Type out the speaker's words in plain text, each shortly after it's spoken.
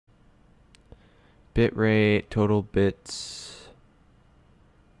Bit rate, total bits,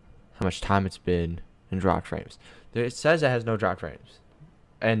 how much time it's been, and drop frames. There, it says it has no drop frames.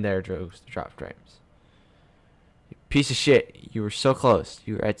 And there goes the drop frames. Piece of shit. You were so close.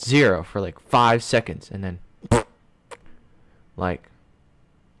 You were at 0 for like 5 seconds. And then, like,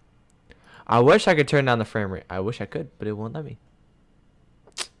 I wish I could turn down the frame rate. I wish I could, but it won't let me.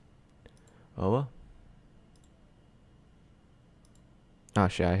 Oh well. Oh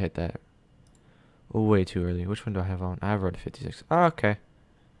shit, I hit that way too early. Which one do I have on? I have road to 56. Oh, okay.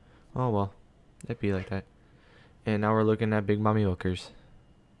 Oh well. It'd be like that. And now we're looking at Big Mommy Milkers.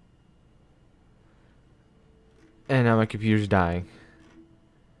 And now my computer's dying.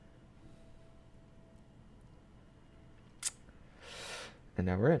 And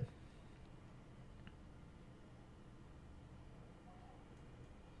now we're in.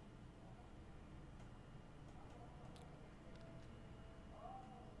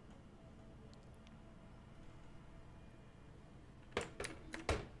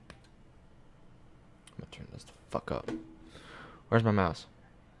 I'm gonna turn this the fuck up. Where's my mouse?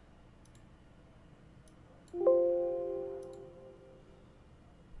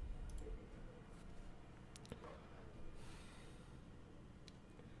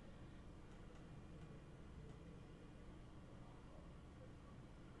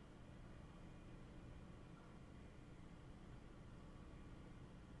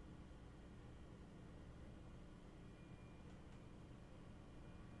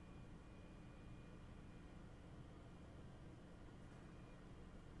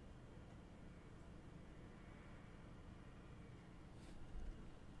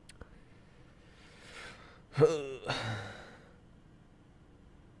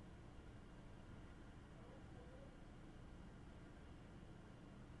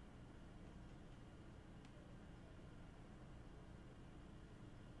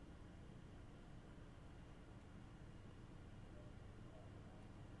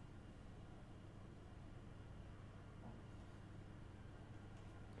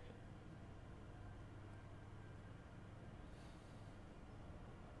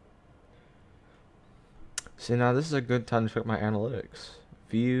 See, now this is a good time to check my analytics.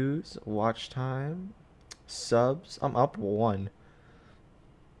 Views, watch time, subs. I'm up 1.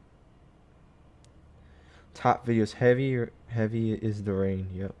 Top videos, heavy is the rain.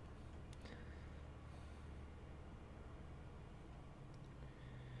 Yep.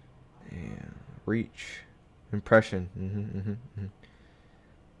 And reach, impression.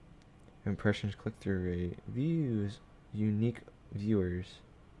 Impressions, click through rate, views, unique viewers.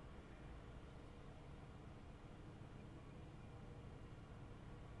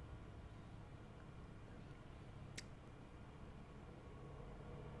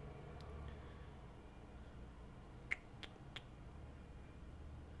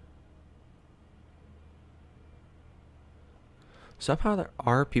 Somehow there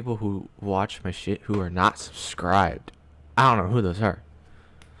are people who watch my shit who are not subscribed. I don't know who those are.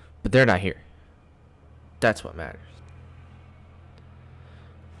 But they're not here. That's what matters.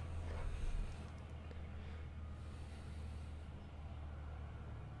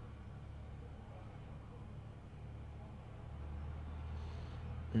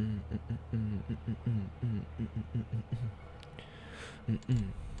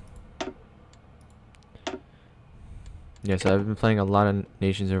 Yes, I've been playing a lot of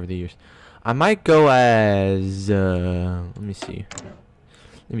nations over the years. I might go as let me see.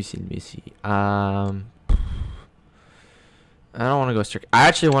 I don't want to go strict. I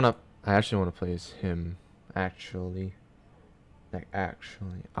actually want to play as him. Actually,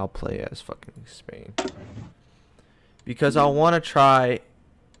 I'll play as fucking Spain because I want to try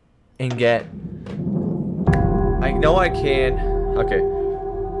and get. I know I can. Okay.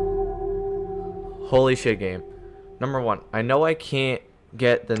 Holy shit, game. Number 1, I know I can't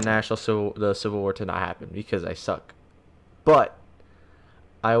get the Civil War to not happen because I suck. But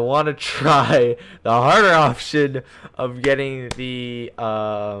I want to try the harder option of getting the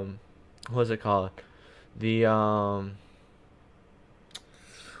what's it called? The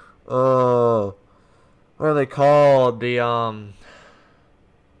what are they called? The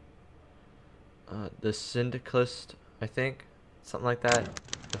syndicalist, I think, something like that.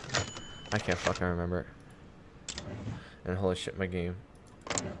 I can't fucking remember. And holy shit, my game.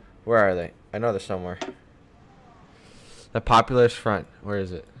 Where are they? I know they're somewhere. The Populist Front. Where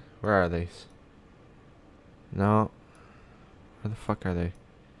is it? Where are they? No. Where the fuck are they?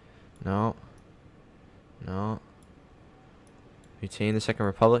 No. No. Retain the Second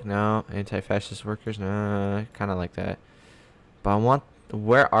Republic? No. Anti-fascist workers? No. Kind of like that. But I want...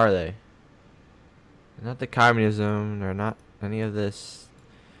 Where are they? They're not the communism. They're not any of this.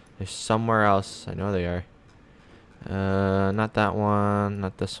 They're somewhere else. I know they are. Not that one.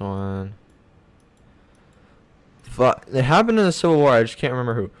 Not this one. Fuck. It happened in the Civil War. I just can't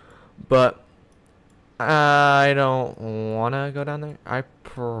remember who. But I don't want to go down there. I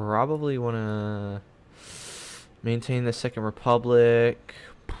probably want to maintain the Second Republic.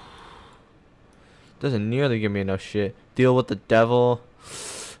 Doesn't nearly give me enough shit. Deal with the devil.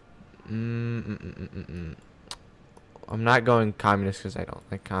 I'm not going communist because I don't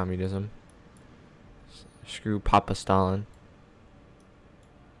like communism. Screw Papa Stalin.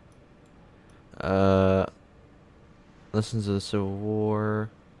 Lessons of the Civil War.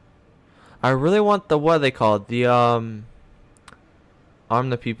 I really want the, what are they called? The arm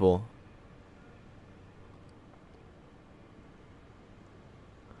the people.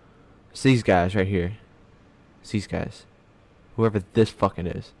 It's these guys right here. It's these guys. Whoever this fucking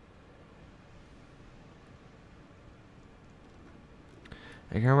is.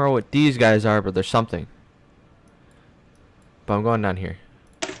 I can't remember what these guys are, but there's something. But I'm going down here.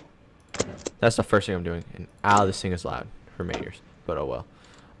 That's the first thing I'm doing. And ow, this thing is loud for my ears. But oh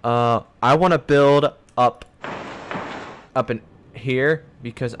well. I want to build up in here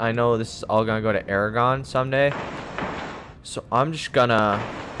because I know this is all gonna go to Aragon someday. So I'm just gonna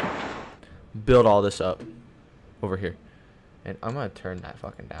build all this up over here, and I'm gonna turn that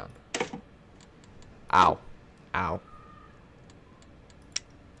fucking down. Ow, ow,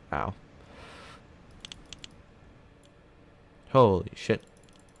 ow! Holy shit!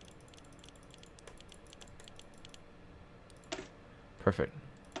 Perfect.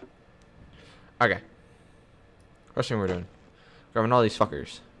 Okay. First thing we're doing, grabbing all these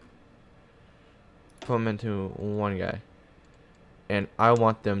fuckers, put them into one guy, and I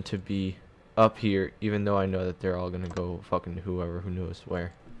want them to be up here, even though I know that they're all gonna go fucking who knows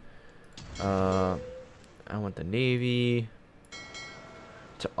where. I want the Navy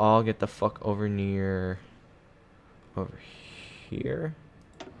to all get the fuck over here.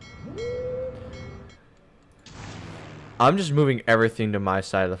 I'm just moving everything to my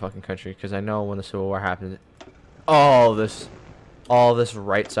side of the fucking country because I know when the Civil War happens, all this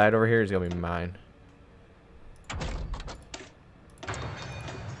right side over here is gonna be mine.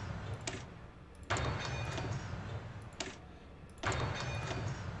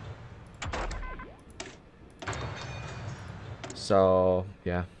 So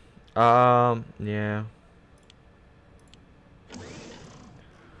yeah, yeah.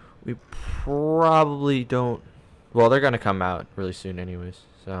 We probably don't. Well, they're gonna come out really soon, anyways.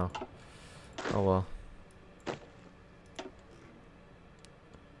 So, oh well.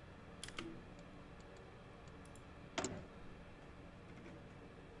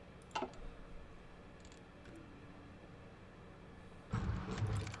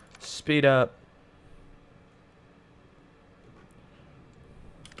 Speed up.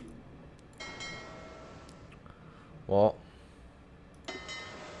 Well,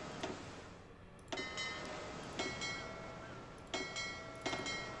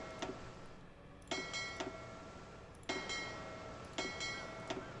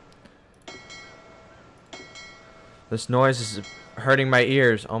 this noise is hurting my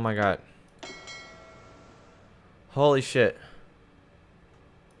ears. Oh my god. Holy shit.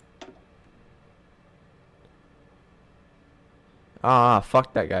 Ah,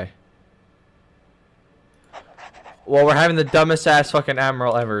 fuck that guy. Well, we're having the dumbest ass fucking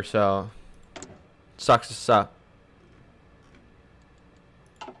admiral ever, so sucks to suck.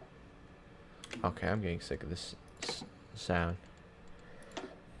 Okay, I'm getting sick of this sound.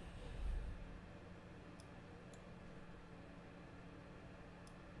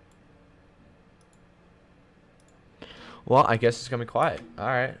 Well, I guess it's gonna be quiet. All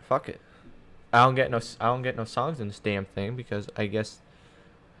right, fuck it. I don't get no songs in this damn thing because I guess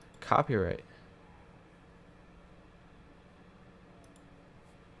copyright.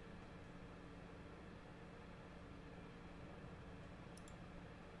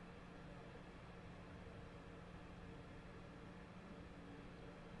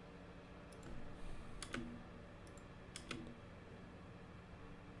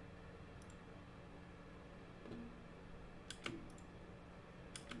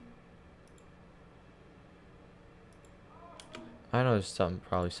 I know there's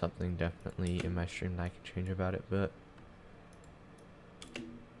probably something definitely in my stream that I can change about it, but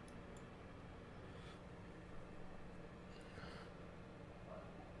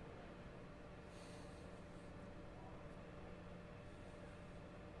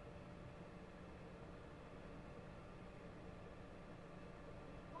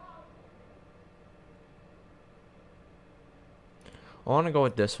I want to go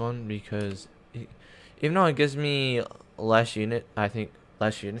with this one because even though it gives me less unit, I think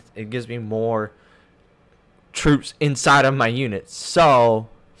less units, it gives me more troops inside of my units. So,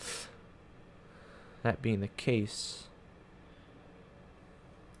 that being the case,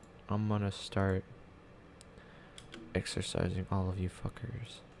 I'm gonna start exercising all of you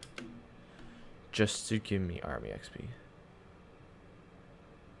fuckers just to give me army XP.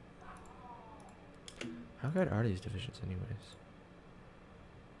 How good are these divisions anyways?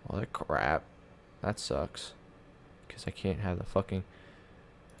 Well, they're crap. That sucks. Because I can't have the fucking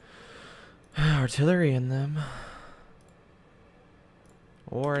artillery in them.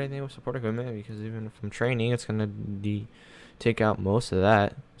 Or anything with support equipment, because even if I'm training, it's gonna take out most of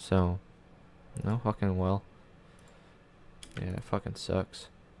that. So, no fucking well. Yeah, that fucking sucks.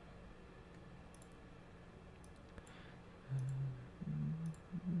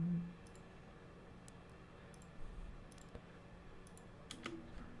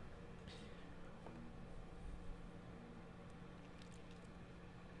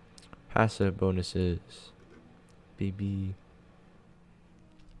 Passive bonuses. BB.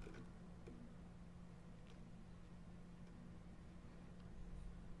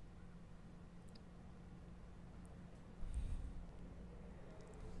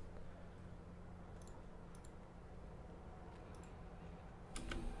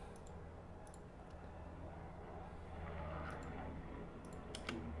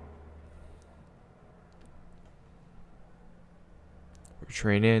 We're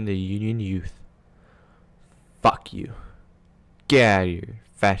training the Union youth. Fuck you. Get out of here,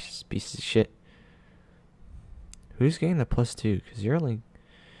 fascist piece of shit. Who's getting the +2? Because you're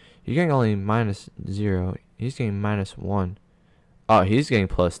getting only -0. He's getting -1. Oh, he's getting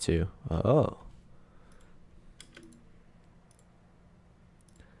 +2. Oh.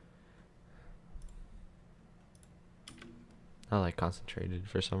 I like concentrated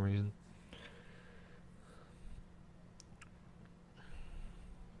for some reason.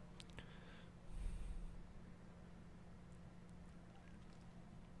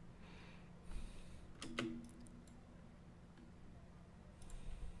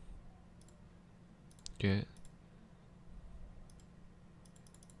 Get.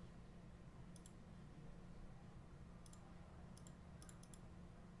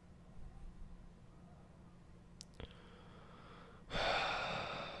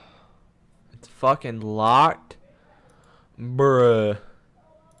 It's fucking locked. Bruh.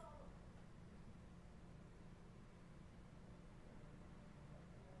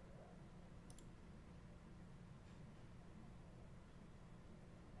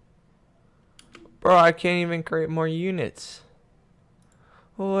 Bro, I can't even create more units.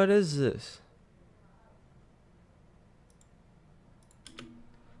 What is this?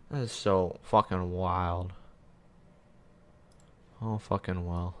 That is so fucking wild. Oh, fucking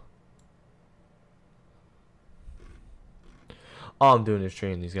well. All I'm doing is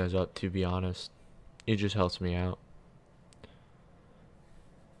training these guys up, to be honest. It just helps me out.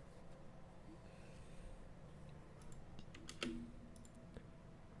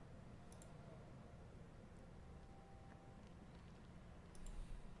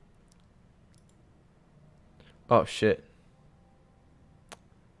 Oh, shit.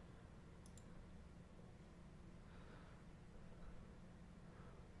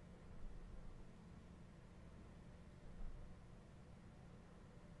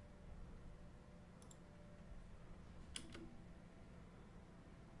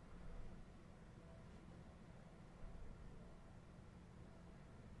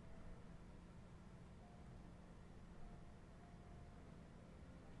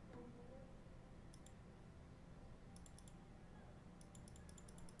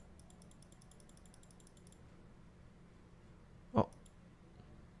 Oh.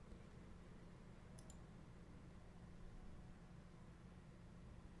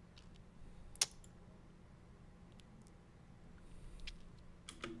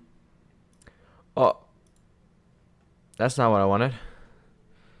 Oh. That's not what I wanted.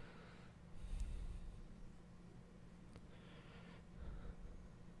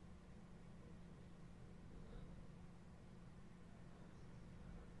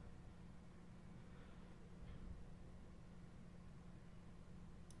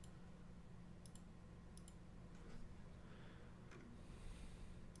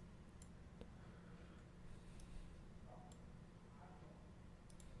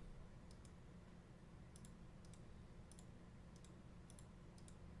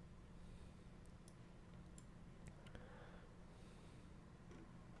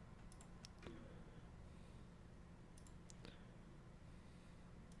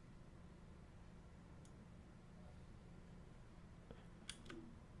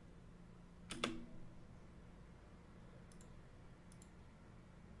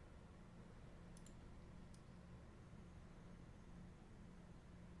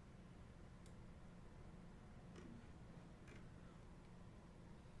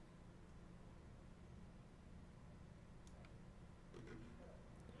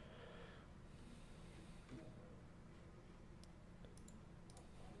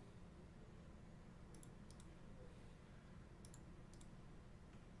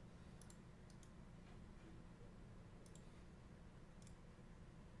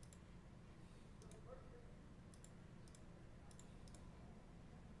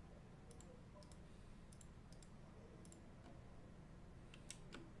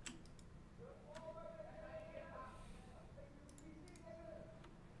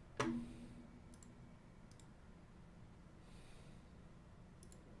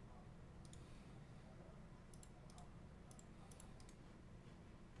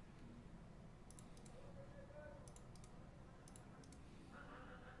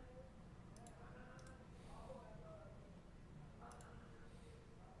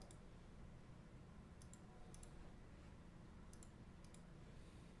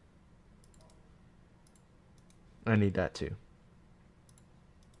 I need that too.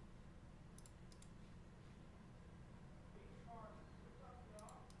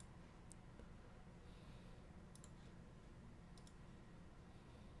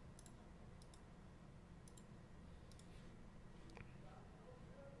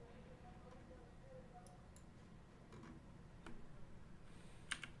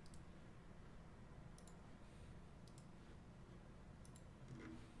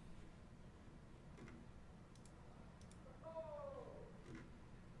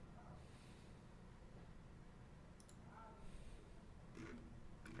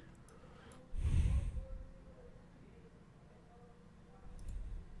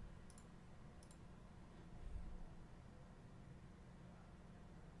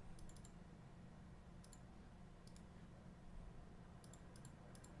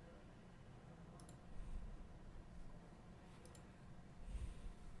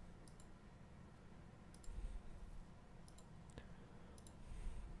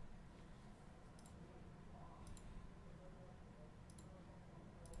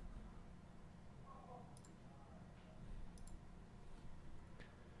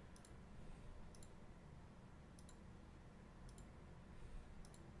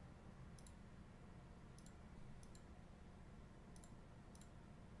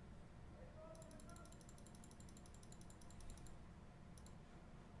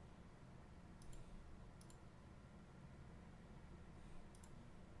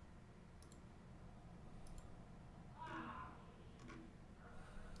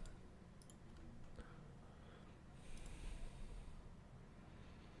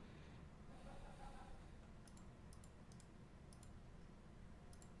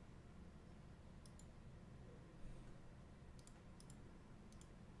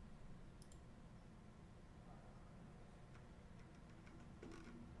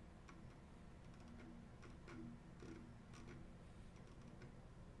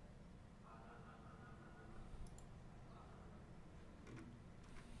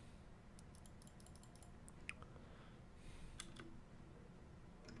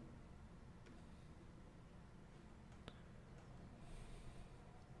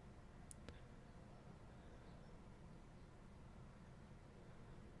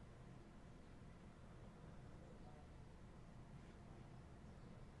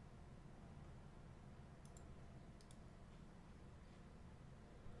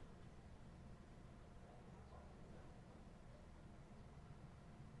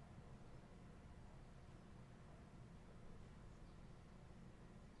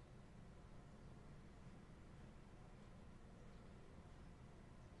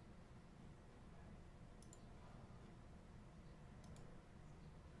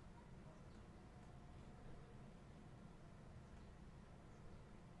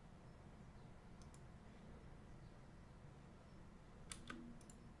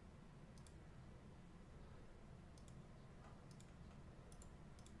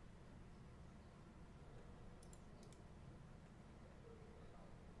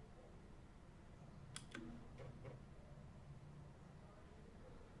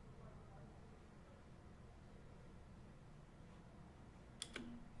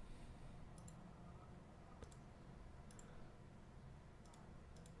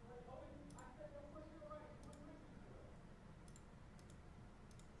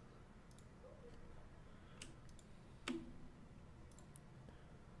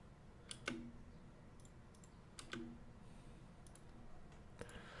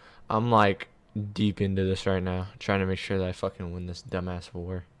 I'm like deep into this right now, trying to make sure that I fucking win this dumbass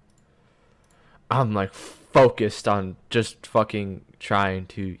war. I'm like focused on just fucking trying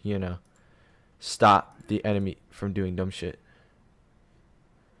to, stop the enemy from doing dumb shit.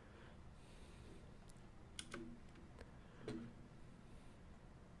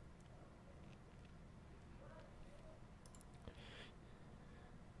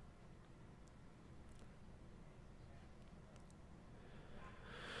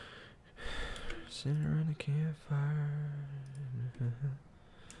 Sitting around a campfire.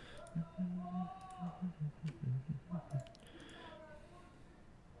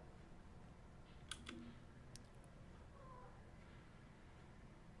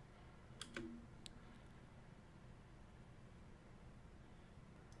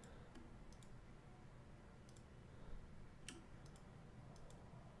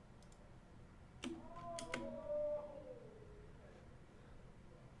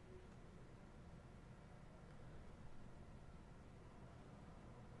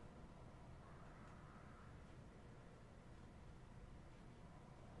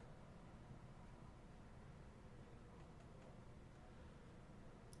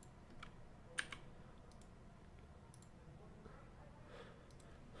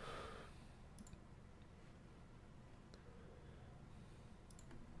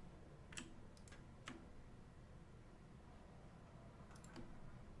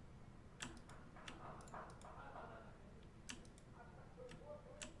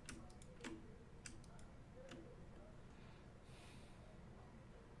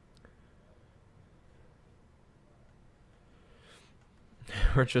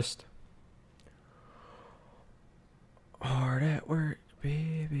 We're just hard at work,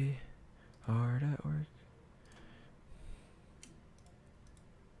 baby. Hard at work.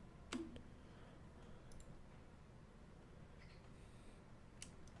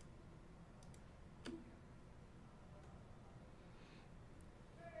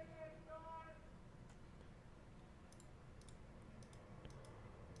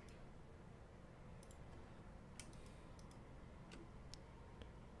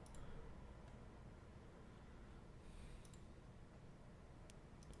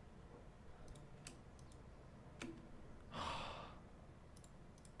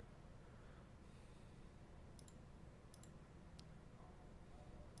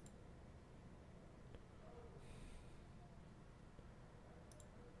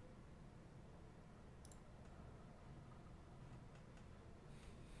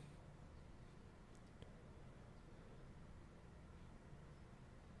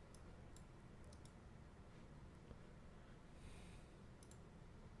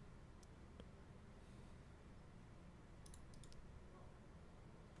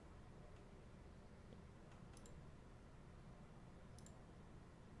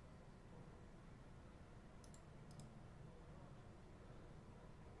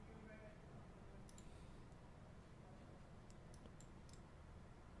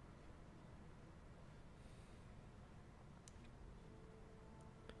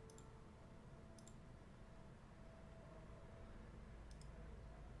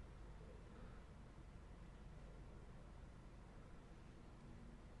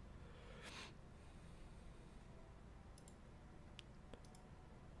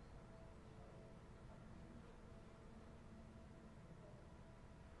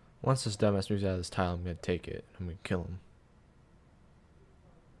 Once this dumbass moves out of this tile, I'm gonna take it. I'm gonna kill him.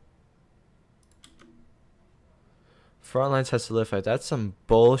 Frontlines has solidified. That's some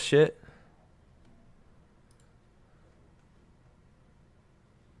bullshit.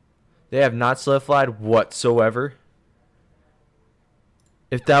 They have not solidified whatsoever.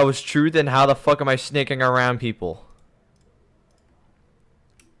 If that was true, then how the fuck am I snaking around people?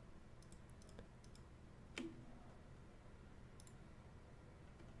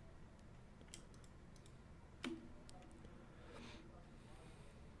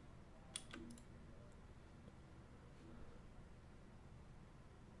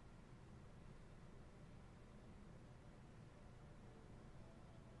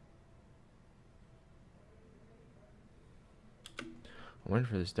 I'm waiting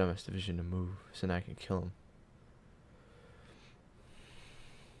for this dumbass division to move so then I can kill him.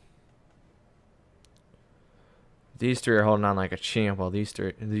 These three are holding on like a champ, while these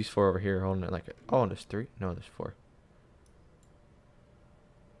four over here are holding it like a... Oh, there's three? No, there's four.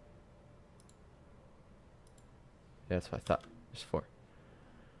 Yeah, that's what I thought. There's four.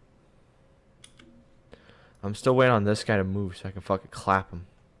 I'm still waiting on this guy to move so I can fucking clap him.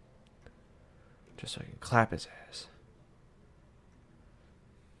 Just so I can clap his ass.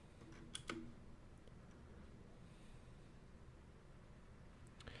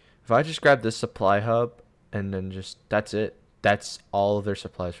 If I just grab this supply hub and then just... That's it. That's all of their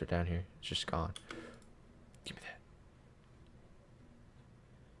supplies for down here. It's just gone. Give me that.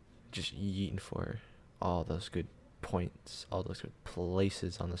 Just yeeting for all those good points. All those good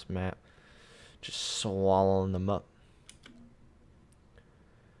places on this map. Just swallowing them up.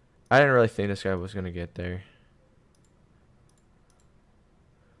 I didn't really think this guy was going to get there.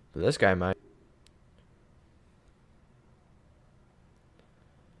 But this guy might.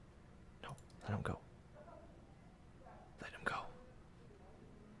 No, let him go. Let him go.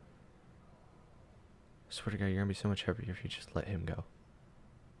 I swear to God, you're going to be so much happier if you just let him go.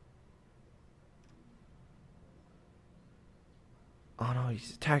 Oh no,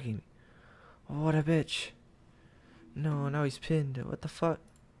 he's attacking me. Oh, what a bitch. No, now he's pinned. What the fuck?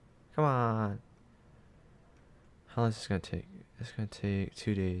 Come on. How long is this gonna take? It's gonna take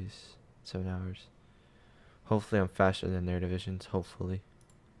 2 days, 7 hours. Hopefully I'm faster than their divisions. Hopefully.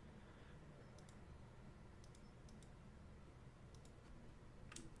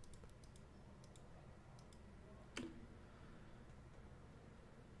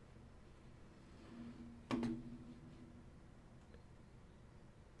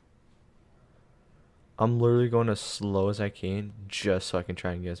 I'm literally going as slow as I can just so I can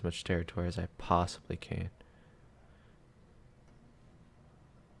try and get as much territory as I possibly can.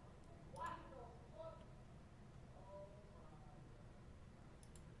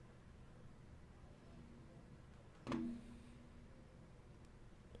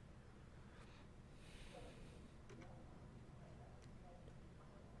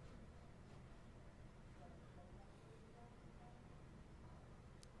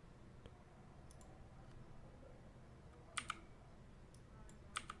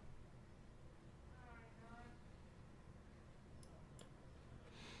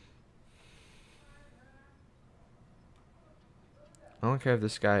 I don't care if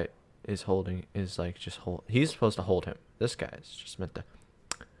this guy is like just hold. He's supposed to hold him. This guy is just meant to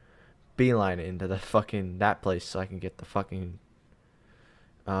beeline it into the fucking that place so I can get the fucking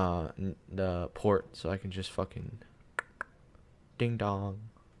the port so I can just fucking ding dong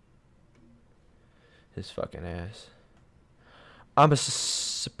his fucking ass. I'm a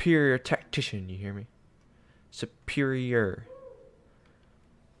superior tactician, you hear me? Superior.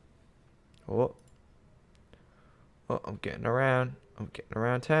 Oh. Oh, I'm getting around. I'm getting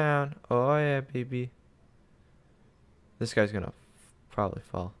around town. Oh yeah, baby. This guy's gonna probably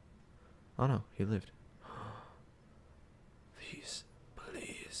fall. Oh no, he lived. Please,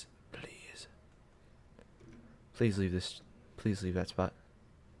 please, please. Please leave this. Please leave that spot.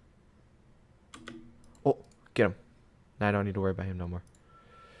 Oh, get him. Now I don't need to worry about him no more.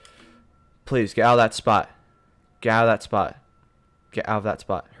 Please, get out of that spot. Get out of that spot. Get out of that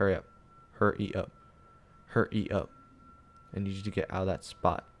spot. Hurry up. Hurry up. Hurry up. I need you to get out of that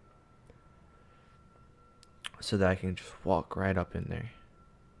spot. So that I can just walk right up in there.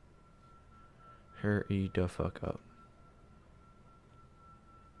 Hurry the fuck up.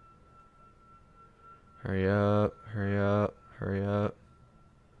 Hurry up. Hurry up. Hurry up.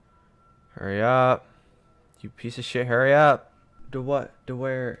 Hurry up. You piece of shit, hurry up. To what? To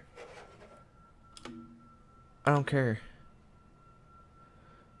where? I don't care.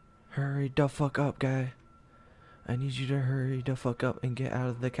 Hurry the fuck up, guy. I need you to hurry the fuck up and get out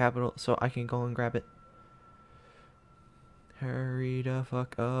of the capital so I can go and grab it. Hurry the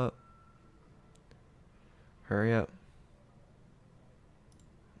fuck up. Hurry up.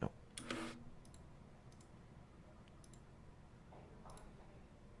 No.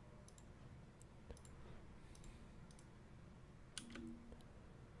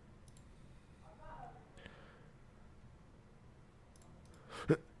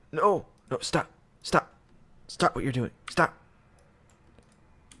 No, no, stop, stop, stop what you're doing, stop.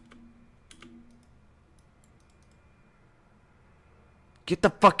 Get the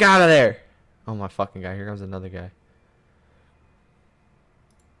fuck out of there. Oh my fucking god, here comes another guy.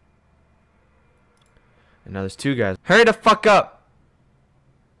 And now there's two guys. Hurry the fuck up.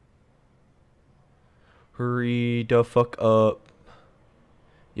 Hurry the fuck up.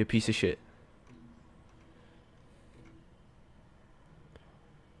 You piece of shit.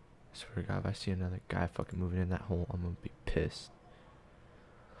 I swear to god, if I see another guy fucking moving in that hole, I'm gonna be pissed.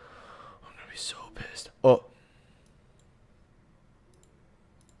 I'm gonna be so pissed. Oh.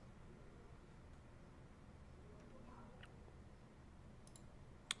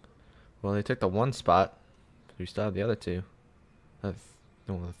 Well, they took the one spot. We still have the other two. No,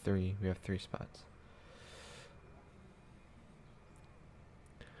 the three. We have 3 spots.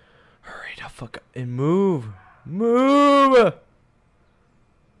 Hurry the fuck up and move. Move.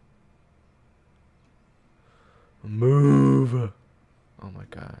 Move. Oh my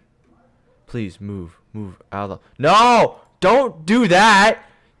god. Please move. Move out of the... No! Don't do that!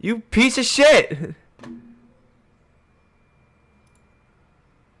 You piece of shit!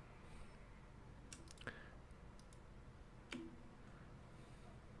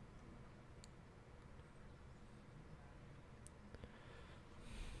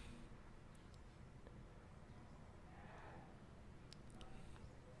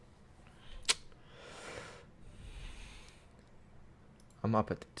 I'm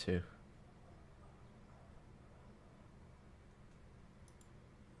up at the 2.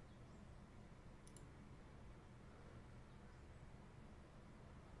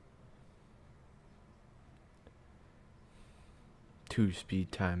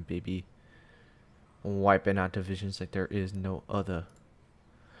 Two-speed time, baby. I'm wiping out divisions like there is no other.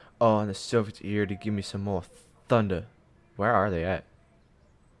 Oh, and the Soviets are here to give me some more thunder. Where are they at?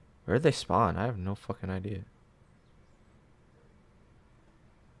 Where did they spawn? I have no fucking idea.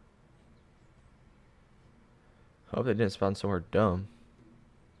 Hope they didn't spawn somewhere dumb.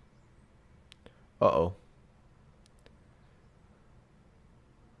 Uh-oh.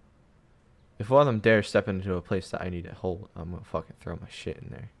 If one of them dare step into a place that I need to hold, I'm gonna fucking throw my shit in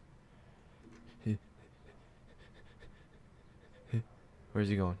there. Where's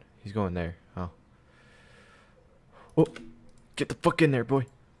he going? He's going there. Oh. Oh. Get the fuck in there, boy.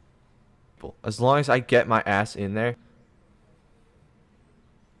 As long as I get my ass in there.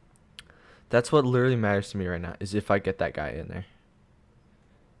 That's what literally matters to me right now, is if I get that guy in there.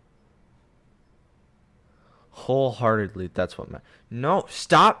 Wholeheartedly, that's what matters. No,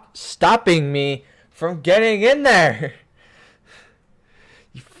 stop stopping me from getting in there.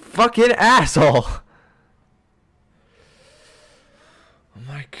 You fucking asshole. Oh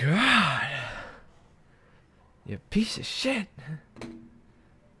my god. You piece of shit. You're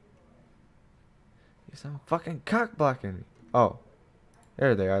some fucking cock blocking me. Oh.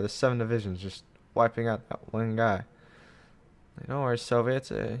 There they are, the 7 divisions just wiping out that one guy. Like, don't worry,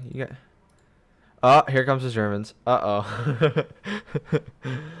 Soviets. You got. Oh, here comes the Germans. Uh-oh.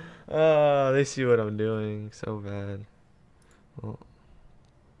 Oh, they see what I'm doing so bad. Well,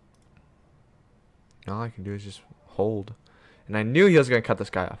 all I can do is just hold. And I knew he was going to cut this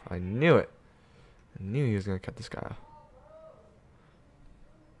guy off. I knew it. I knew he was going to cut this guy off.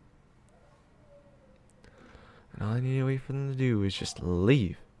 And all I need to wait for them to do is just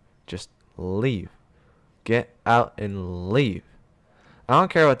leave. Just leave. Get out and leave. I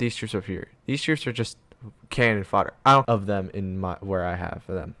don't care about these troops up here. These troops are just cannon fodder. I don't of them in my where I have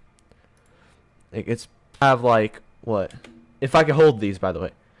for them. Like it's I have like what? If I could hold these, by the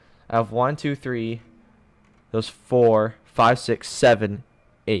way, I have 1, 2, 3. Those 4, 5, 6, 7,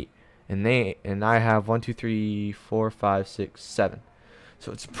 8, and I have 1, 2, 3, 4, 5, 6, 7.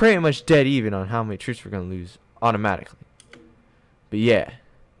 So it's pretty much dead even on how many troops we're gonna lose automatically. But yeah,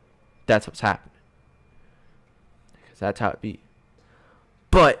 that's what's happening. Because that's how it be.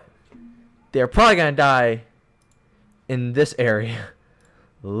 But they're probably gonna die in this area,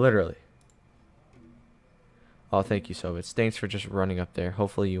 literally. Oh, thank you, Soviets. Thanks for just running up there.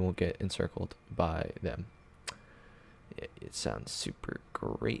 Hopefully you won't get encircled by them. It sounds super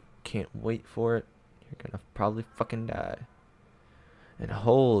great. Can't wait for it. You're gonna probably fucking die. And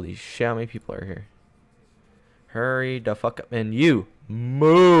holy shit, how many people are here? Hurry the fuck up. And you,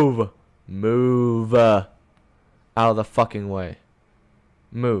 move. Move. Out of the fucking way.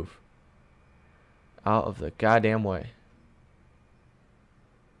 Move. Out of the goddamn way.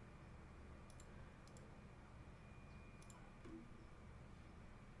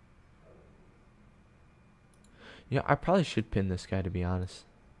 Yeah, I probably should pin this guy, to be honest.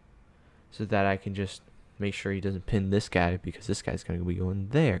 So that I can just make sure he doesn't pin this guy, because this guy's going to be going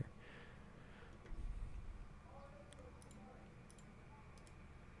there.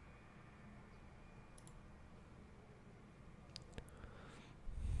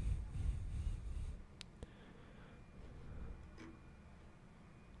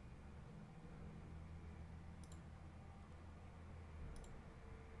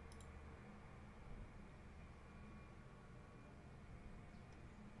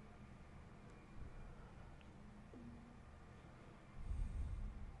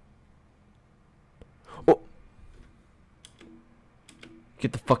 Oh!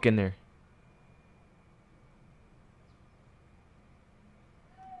 Get the fuck in there.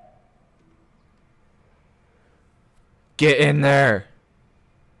 Get in there.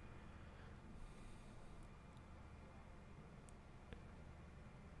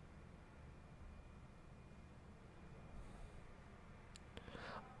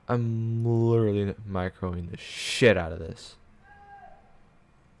 I'm literally microing the shit out of this.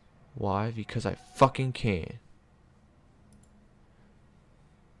 Why? Because I fucking can.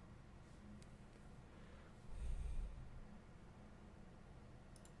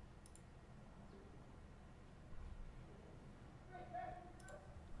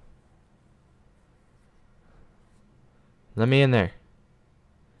 Let me in there.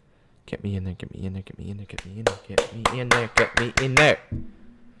 Get me in there, get me in there, get me in there, get me in there, get me in there, get me in there.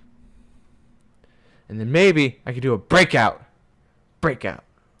 And then maybe I could do a breakout. Breakout.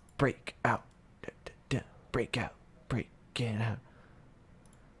 Break out. Break out. Break it out.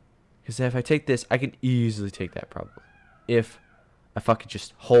 Because if I take this, I can easily take that probably. If I could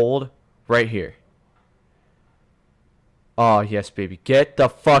just hold right here. Oh, yes, baby. Get the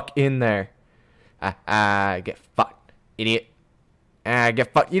fuck in there. Get fucked, idiot.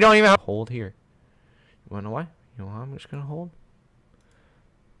 Get fucked. You don't even have to hold here. You wanna know why? You know why I'm just gonna hold?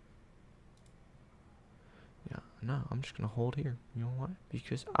 Yeah, no, I'm just gonna hold here. You know why?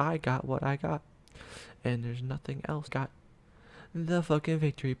 Because I got what I got. And there's nothing else. Got the fucking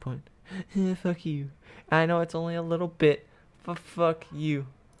victory point. Fuck you. I know it's only a little bit, but fuck you.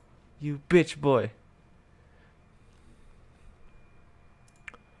 You bitch boy.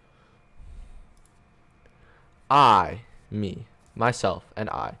 Myself, and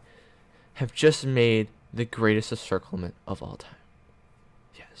I have just made the greatest encirclement of all time.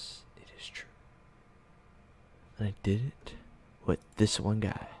 Yes, it is true. And I did it with this one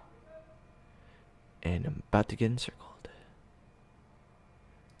guy. And I'm about to get encircled.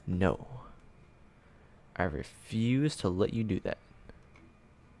 No. I refuse to let you do that.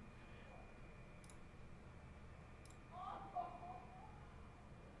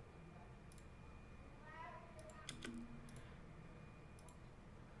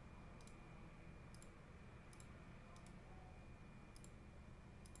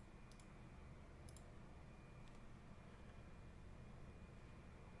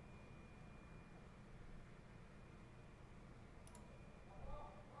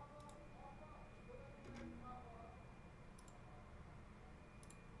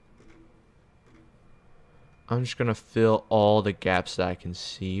 I'm just gonna fill all the gaps that I can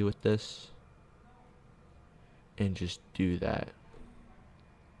see with this. And just do that.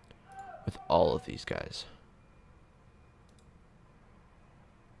 With all of these guys.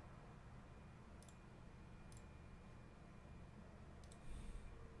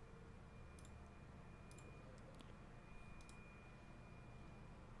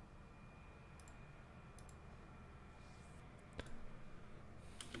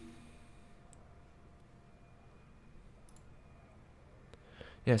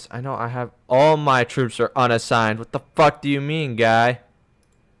 Yes, I know I have all my troops are unassigned. What the fuck do you mean, guy?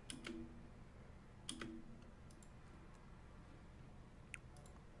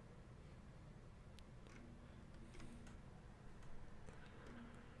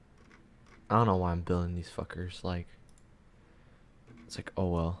 I don't know why I'm building these fuckers. Like, it's like, oh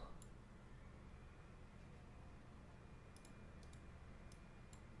well.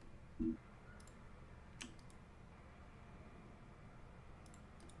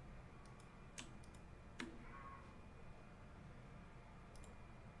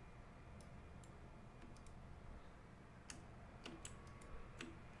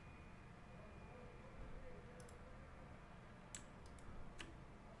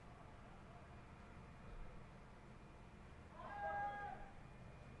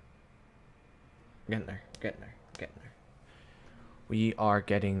 Getting there, getting there, getting there. We are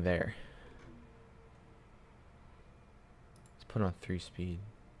getting there. Let's put on 3 speed.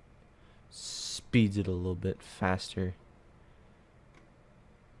 Speeds it a little bit faster.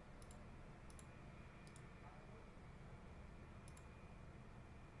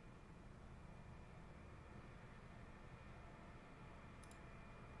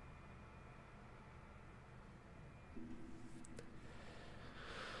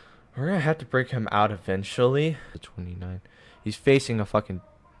 We're gonna have to break him out eventually. 29. He's facing a fucking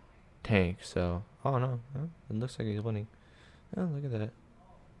tank, so. Oh no. Oh, it looks like he's winning. Oh, look at that.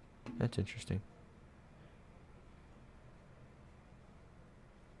 That's interesting.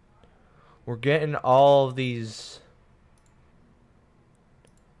 We're getting all of these.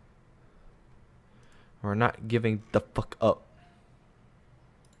 We're not giving the fuck up.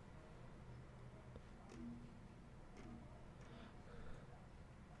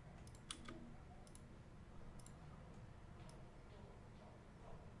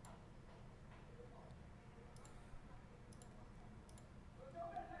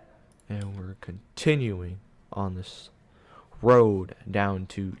 And we're continuing on this road down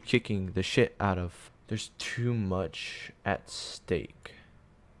to kicking the shit out of. There's too much at stake.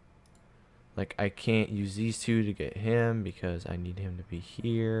 Like, I can't use these two to get him because I need him to be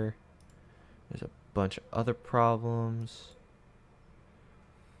here. There's a bunch of other problems.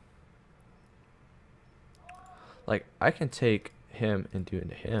 Like, I can take him and do it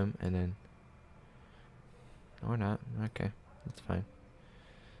to him and then. Or not. Okay, that's fine.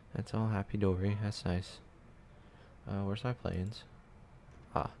 That's all happy-dory. That's nice. Where's my planes?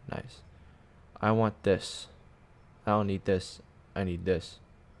 Ah, nice. I want this. I don't need this. I need this.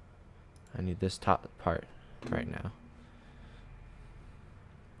 I need this top part right now.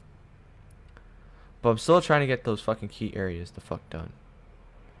 But I'm still trying to get those fucking key areas the fuck done.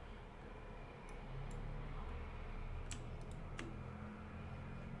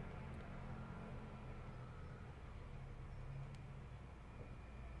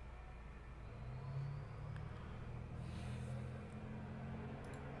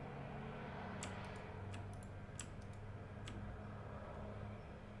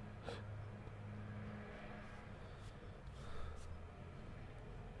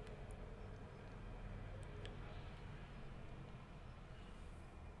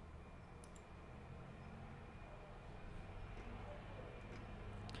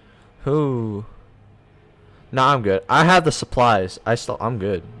 Who? No, I'm good. I have the supplies. I'm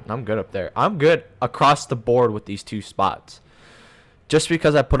good. I'm good up there. I'm good across the board with these 2 spots. Just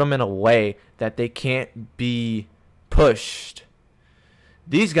because I put them in a way that they can't be pushed.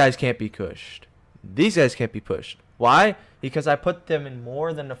 These guys can't be pushed. These guys can't be pushed. Why? Because I put them in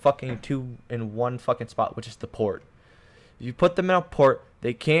more than a fucking 2 in 1 fucking spot, which is the port. If you put them in a port,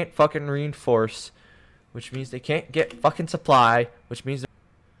 they can't fucking reinforce, which means they can't get fucking supply, which means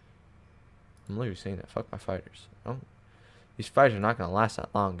I'm literally saying that. Fuck my fighters. These fighters are not going to last that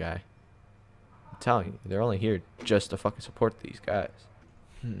long, guy. I'm telling you. They're only here just to fucking support these guys.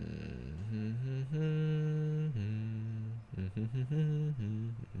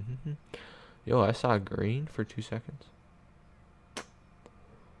 Yo, I saw green for 2 seconds.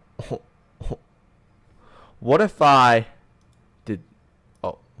 What if I did...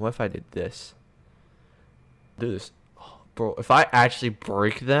 Oh, what if I did this? Do this. Oh, bro, if I actually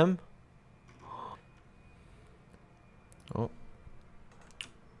break them... Oh.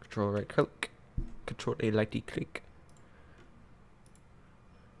 Control right click. Control A lighty click.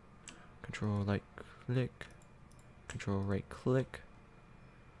 Control right click. Control right click.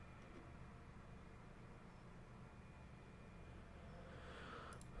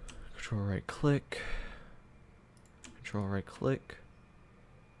 Control right click. Control right click.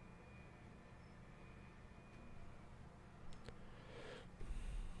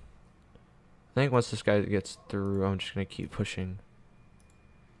 I think once this guy gets through, I'm just gonna keep pushing.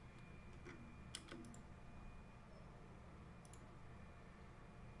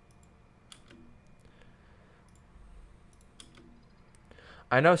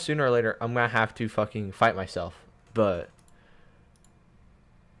 I know sooner or later I'm gonna have to fucking fight myself, but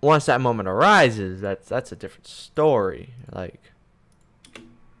once that moment arises, that's a different story. Like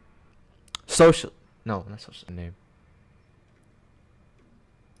social, no, not social name.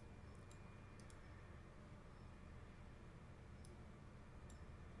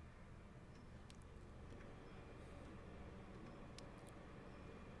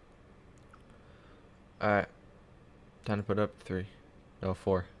 All right, time to put up 3, no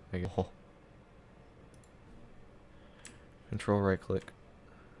 4. I guess. Oh. Control right click.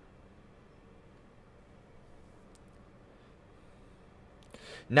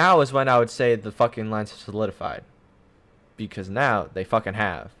 Now is when I would say the fucking lines have solidified. Because now they fucking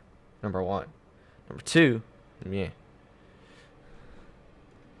have. Number 1. Number 2, yeah.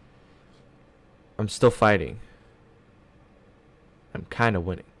 I'm still fighting. I'm kind of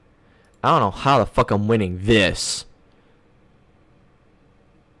winning. I don't know how the fuck I'm winning this.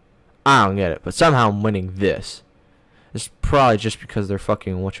 I don't get it, but somehow I'm winning this. It's probably just because they're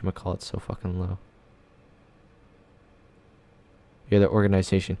fucking whatchamacallit so fucking low. Yeah, their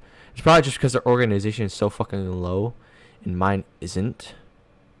organization. It's probably just because their organization is so fucking low and mine isn't.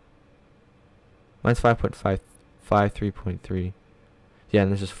 Mine's 5.5, 3.3. Yeah,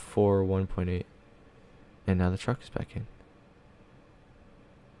 and this is 4, 1.8. And now the truck is back in.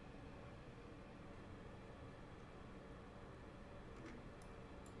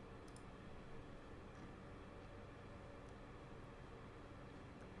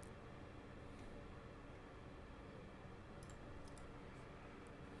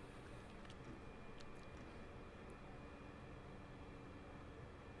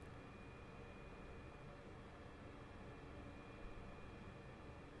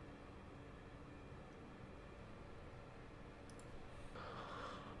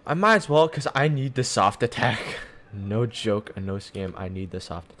 I might as well, because I need the soft attack. No joke and no scam. I need the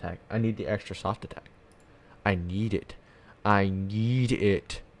soft attack. I need the extra soft attack. I need it. I need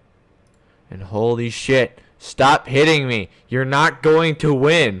it. And holy shit. Stop hitting me. You're not going to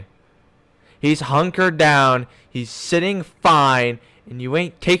win. He's hunkered down. He's sitting fine. And you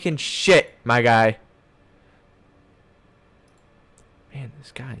ain't taking shit, my guy. Man,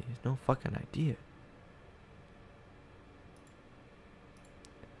 this guy has no fucking idea.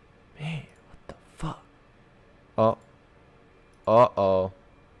 Man, what the fuck? Oh. Uh-oh.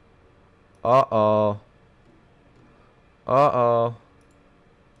 Uh-oh. Uh-oh.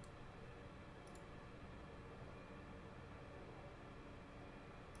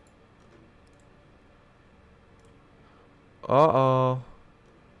 Uh-oh.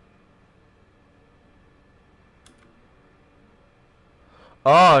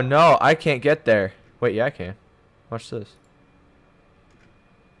 Oh, no. I can't get there. Wait, yeah, I can. Watch this.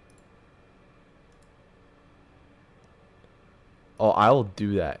 Oh, I will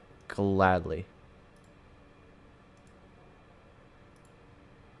do that gladly.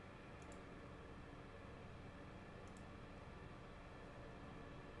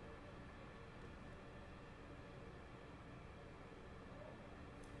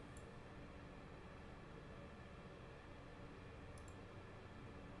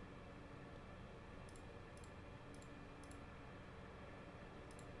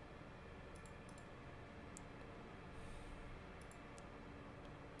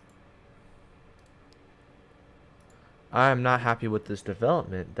 I'm not happy with this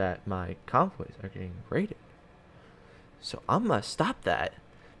development that my convoys are getting raided. So I'm gonna stop that.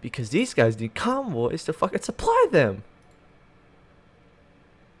 Because these guys need convoys to fucking supply them.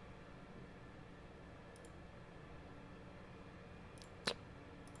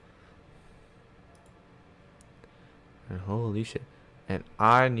 And holy shit. And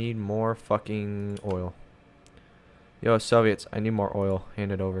I need more fucking oil. Yo, Soviets, I need more oil.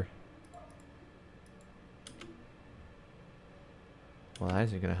 Hand it over. Well, that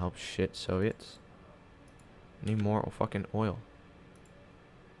isn't gonna help shit, Soviets. I need more fucking oil.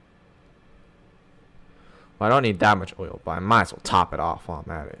 Well, I don't need that much oil, but I might as well top it off while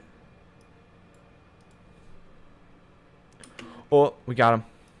I'm at it. Oh, we got him.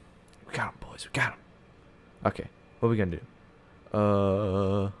 We got him, boys. We got him. Okay, what are we gonna do?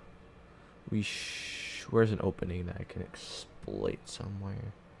 Where's an opening that I can exploit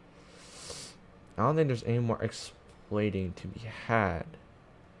somewhere? I don't think there's any more exploiting to be had.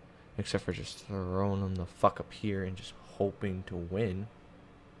 Except for just throwing them the fuck up here and just hoping to win.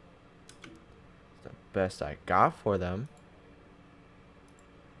 It's the best I got for them.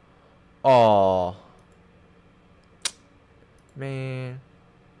 Oh, man.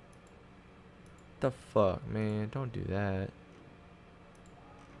 The fuck, man. Don't do that.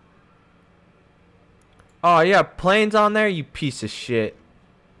 Oh, yeah, planes on there, you piece of shit.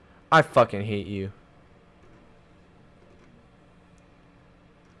 I fucking hate you.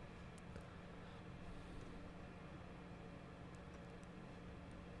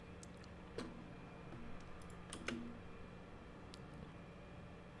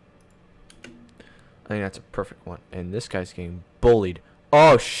 I think that's a perfect one. And this guy's getting bullied.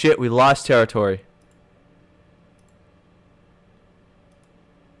 Oh, shit, we lost territory.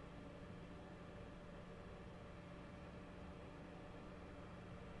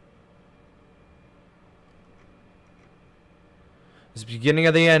 It's the beginning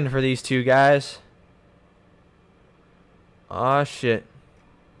of the end for these two guys. Oh shit.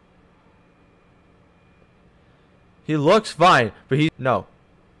 He looks fine, but no.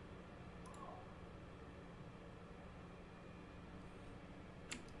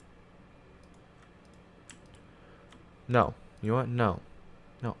 No. You know what? No.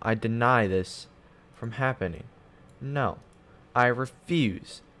 No, I deny this from happening. No. I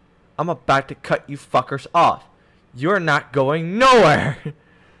refuse. I'm about to cut you fuckers off. You're not going nowhere.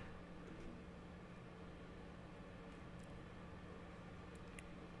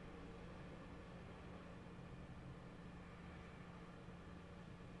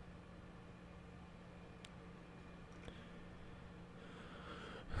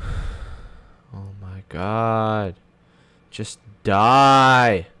 Oh my god. Just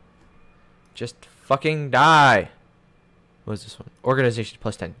die. Just fucking die. What is this one? Organization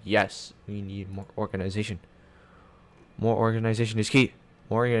plus 10. Yes, we need more organization. More organization is key.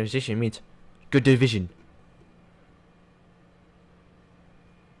 More organization means good division.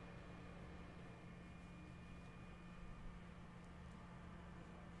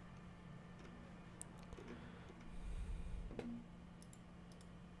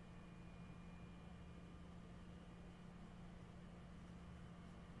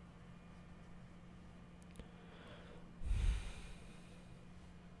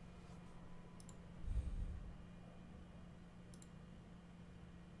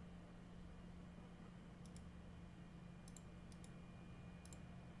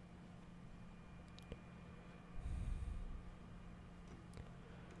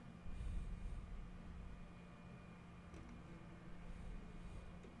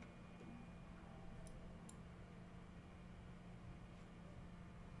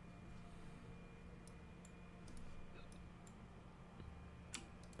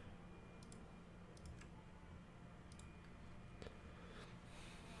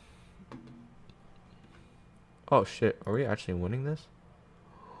 Oh shit, are we actually winning this?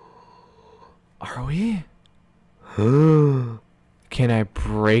 Are we? Can I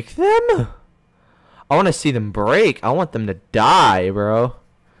break them? I want to see them break. I want them to die, bro.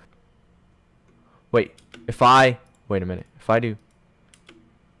 Wait, wait a minute. If I do.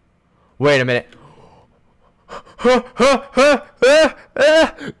 Wait a minute.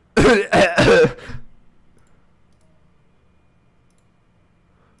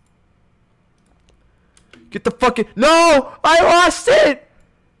 Get the fucking. No! I lost it!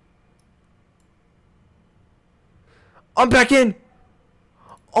 I'm back in!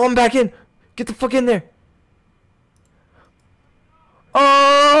 Oh, I'm back in! Get the fuck in there!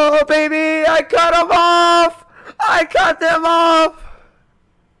 Oh, baby! I cut them off! I cut them off!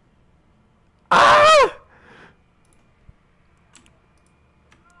 Ah!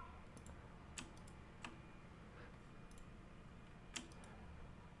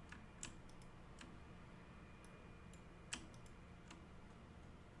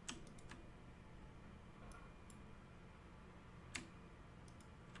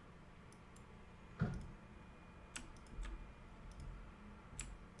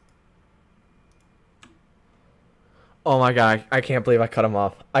 Oh my god, I can't believe I cut them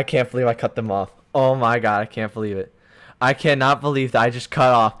off. I can't believe I cut them off. Oh my god, I can't believe it. I cannot believe that I just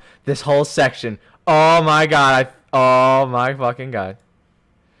cut off this whole section. Oh my god, oh my fucking god.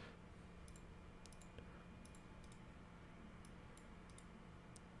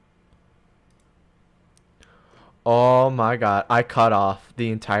 Oh my god, I cut off the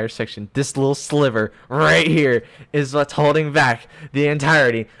entire section. This little sliver right here is what's holding back the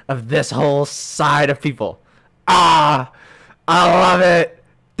entirety of this whole side of people. Ah! I love it!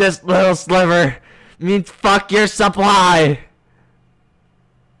 This little sliver means fuck your supply!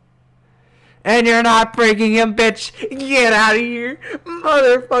 And you're not breaking him, bitch! Get out of here!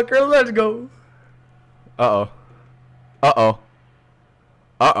 Motherfucker, let's go! Uh-oh. Uh-oh.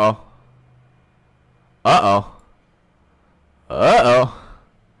 Uh-oh. Uh-oh. Uh-oh.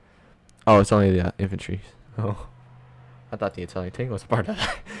 Oh, it's only the infantry. Oh. I thought the Italian tank was part of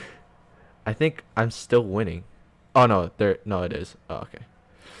that. I think I'm still winning. Oh, no. No, it is. Oh, okay.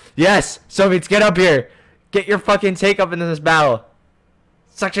 Yes! Soviets, get up here! Get your fucking tank up into this battle!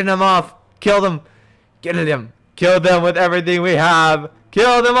 Section them off! Kill them! Get at them! Kill them with everything we have!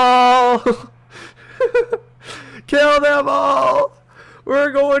 Kill them all! Kill them all!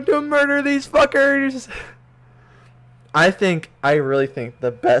 We're going to murder these fuckers! I really think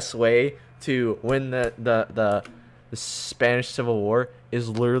the best way to win the Spanish Civil War is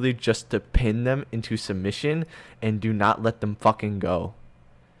literally just to pin them into submission and do not let them fucking go.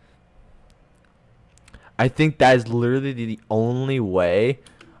 I think that is literally the only way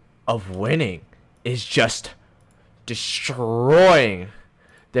of winning, is just destroying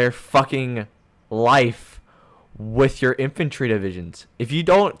their fucking life with your infantry divisions. If you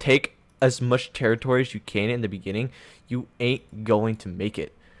don't take as much territory as you can in the beginning, you ain't going to make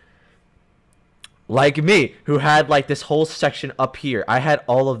it. Like me, who had like this whole section up here. I had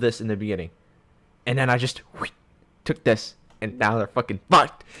all of this in the beginning. And then I just took this. And now they're fucking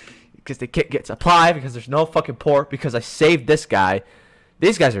fucked. Because they can't get supply. Because there's no fucking port. Because I saved this guy.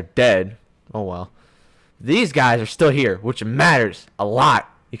 These guys are dead. Oh well. These guys are still here. Which matters a lot.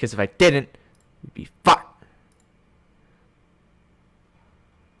 Because if I didn't, we'd be fucked.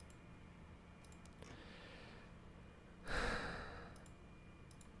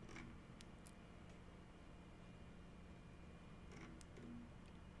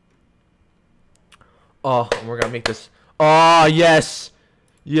 Oh, we're gonna make this. Oh, yes.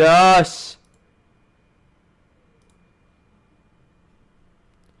 Yes.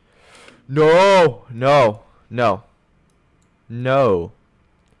 No. No. No. No.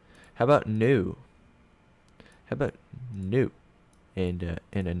 How about no? How about no? And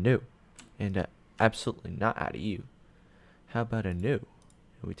a no. And absolutely not out of you. How about a no?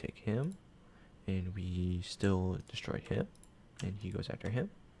 And we take him. And we still destroy him. And he goes after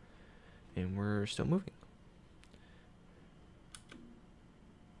him. And we're still moving.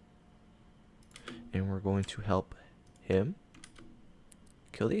 And we're going to help him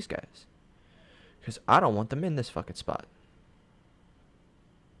kill these guys. Because I don't want them in this fucking spot.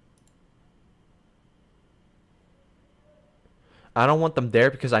 I don't want them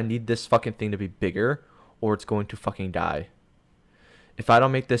there because I need this fucking thing to be bigger or it's going to fucking die. If I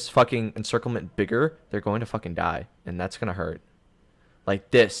don't make this fucking encirclement bigger, they're going to fucking die. And that's going to hurt.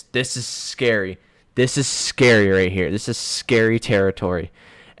 Like this. This is scary. This is scary right here. This is scary territory.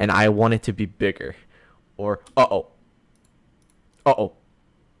 And I want it to be bigger. Or, uh-oh. Uh-oh.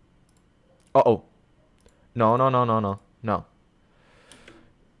 Uh-oh. No, no, no, no, no. No.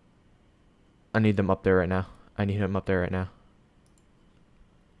 I need them up there right now. I need him up there right now.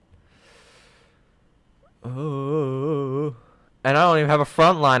 Oh. And I don't even have a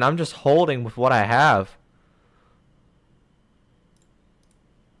front line. I'm just holding with what I have.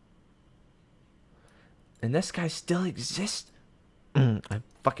 And this guy still exists. I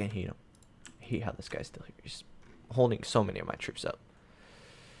fucking hate him. I hate how this guy's still here. He's holding so many of my troops up.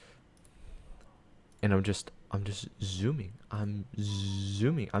 And I'm just zooming. I'm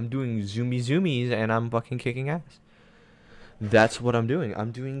zooming. I'm doing zoomies and I'm fucking kicking ass. That's what I'm doing.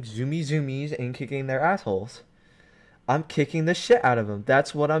 I'm doing zoomies and kicking their assholes. I'm kicking the shit out of them.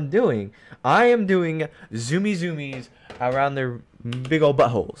 That's what I'm doing. I am doing zoomies around their big old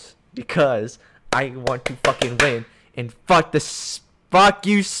buttholes. Because I want to fucking win. And fuck this. Fuck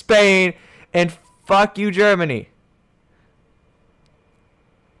you, Spain. And fuck you, Germany.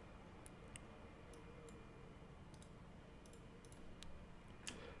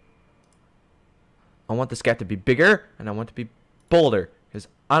 I want this guy to be bigger. And I want to be bolder. Because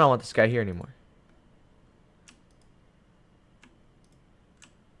I don't want this guy here anymore.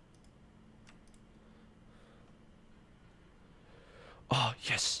 Oh,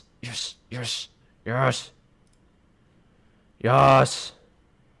 yes. Yes. Yes. Yes. Yes.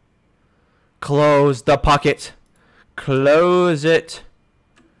 Close the pocket. Close it.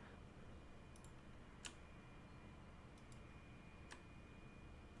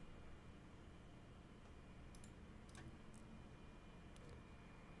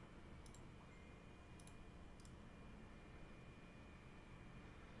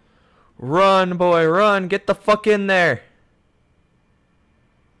 Run, boy, run. Get the fuck in there.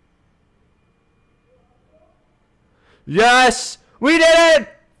 Yes! We did it!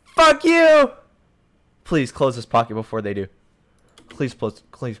 Fuck you! Please close this pocket before they do. Please close,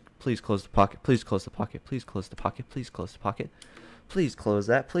 please close the pocket. Please close the pocket. Please close the pocket. Please close the pocket. Please close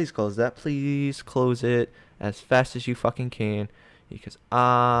that. Please close that. Please close it as fast as you fucking can, because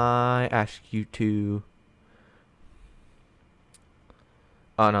I ask you to.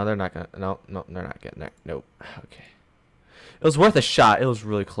 Oh no, they're not gonna. No, no, they're not getting there. Nope. Okay. It was worth a shot. It was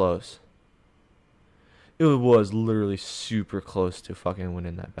really close. It was literally super close to fucking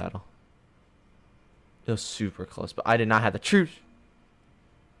winning that battle. It was super close, but I did not have the troops.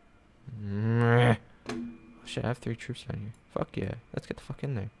 Oh, shit, I have 3 troops down here. Fuck yeah. Let's get the fuck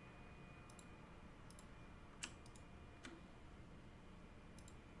in there.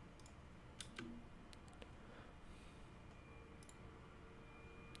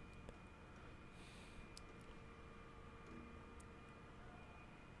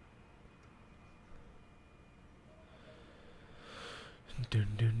 I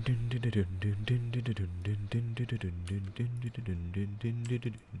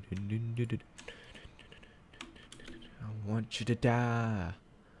want you to die.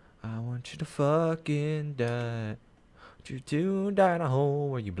 I want you to fucking die. I want you to die in a hole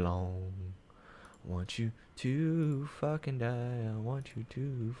where you belong. I want you to fucking die. I want you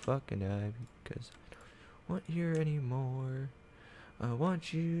to fucking die because I don't want you anymore. I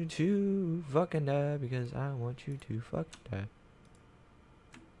want you to fucking die because I want you to fucking die.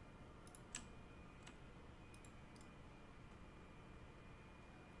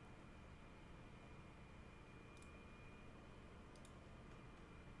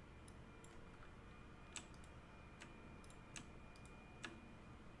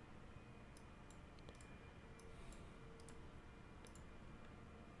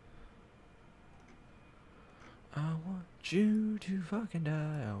 I want you to fucking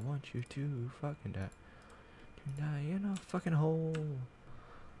die. I want you to fucking die. To die in a fucking hole.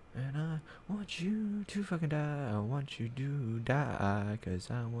 And I want you to fucking die. I want you to die. Cause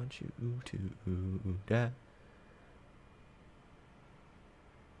I want you to die.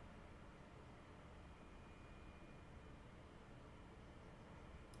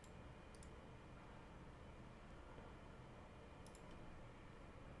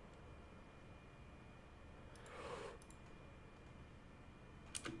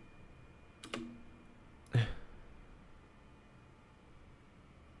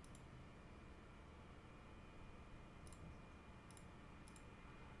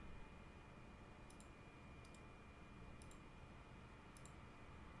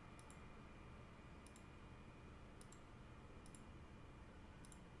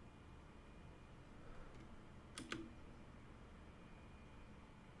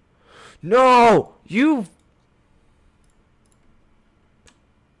 No! You...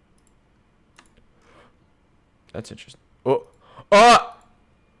 That's interesting. Oh! Oh!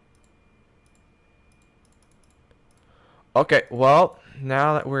 Okay, well,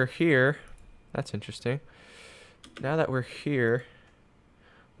 now that we're here... That's interesting. Now that we're here...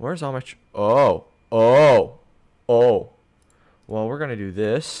 Where's all my... Oh! Oh! Oh! Well, we're gonna do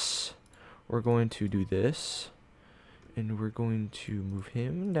this. We're going to do this. And we're going to move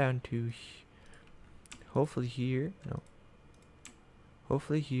him down to... Hopefully here. No.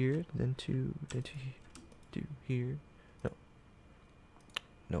 Hopefully here. Then to here. No.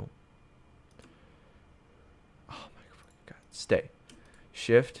 No. Oh my god. Stay.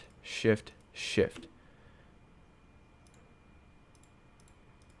 Shift. Shift. Shift.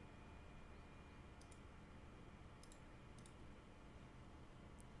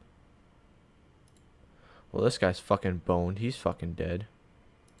 Well, this guy's fucking boned. He's fucking dead.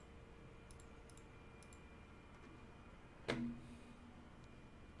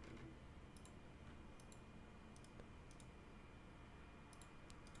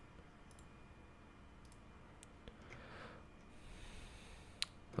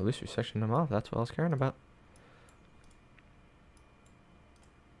 At least we sectioned him off. That's what I was caring about.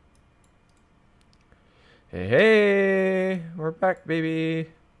 Hey, hey! We're back, baby!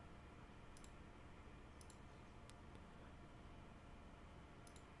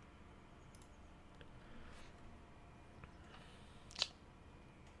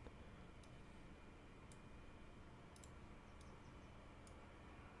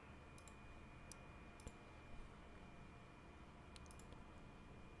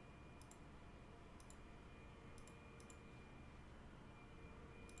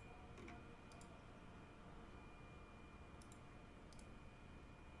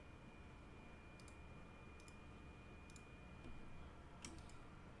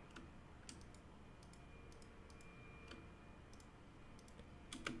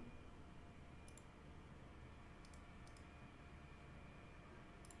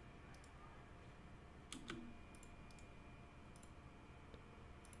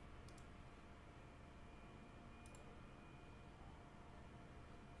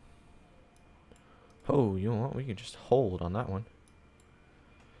 Oh, you know what? We can just hold on that one.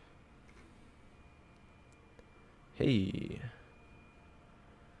 Hey.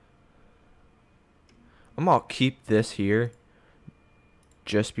 I'm gonna keep this here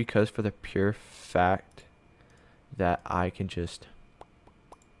just because for the pure fact that I can just,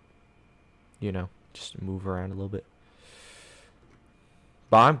 you know, just move around a little bit.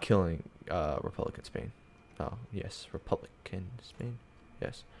 But I'm killing Republican Spain. Oh, yes. Republican Spain.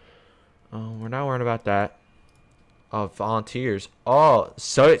 Yes. Oh, we're not worrying about that. Oh, volunteers. Oh,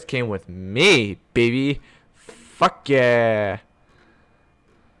 so it came with me, baby. Fuck yeah.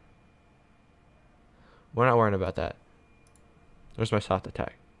 We're not worrying about that. Where's my soft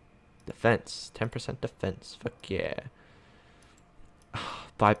attack? Defense. 10% defense. Fuck yeah. Oh,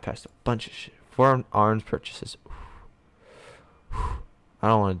 bypassed a bunch of shit. 4 arms purchases. I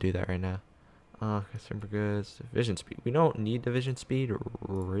don't want to do that right now. Consumer goods. Division speed. We don't need division speed,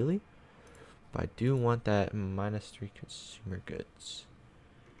 really? But I do want that -3 consumer goods.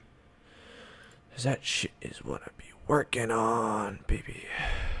 Cause that shit is what I be working on, baby.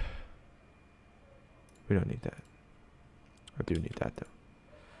 We don't need that. I do need that though.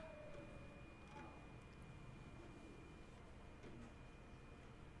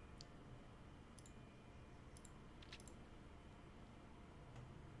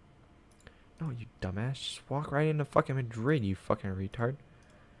 No, you dumbass. Just walk right into fucking Madrid, you fucking retard.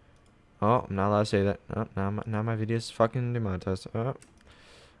 Oh, I'm not allowed to say that. Oh, now my video's fucking demonetized. Oh,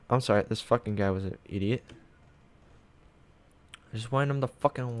 I'm sorry. This fucking guy was an idiot. I just wanted him to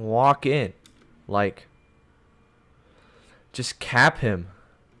fucking walk in. Like, just cap him.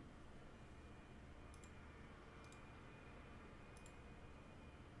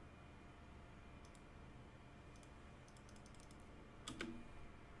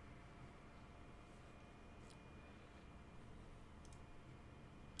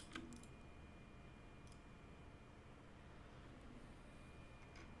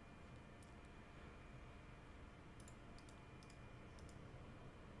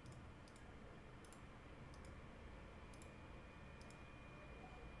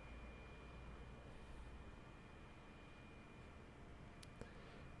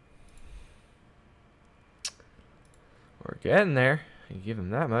 We're getting there. You give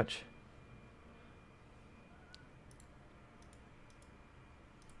him that much.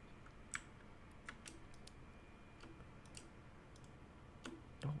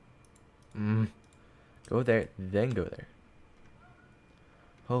 Go there, then go there.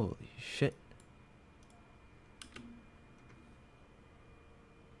 Holy shit.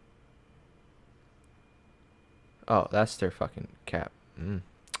 Oh, that's their fucking cap.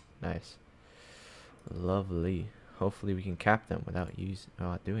 Nice. Lovely. Hopefully we can cap them without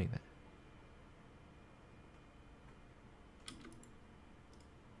doing that.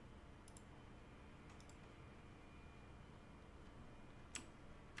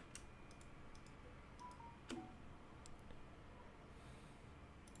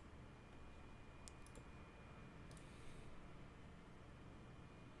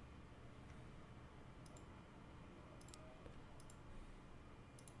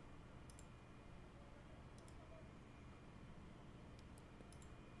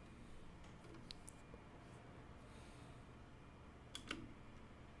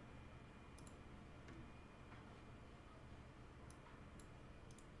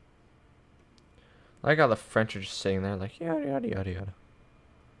 I like how the French are just sitting there like yada yada yada yada.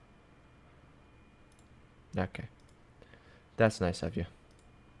 Okay. That's nice of you.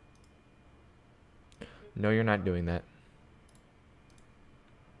 No, you're not doing that.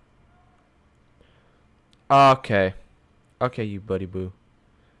 Okay. Okay, you buddy boo.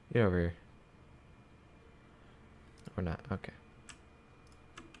 Get over here. Or not. Okay.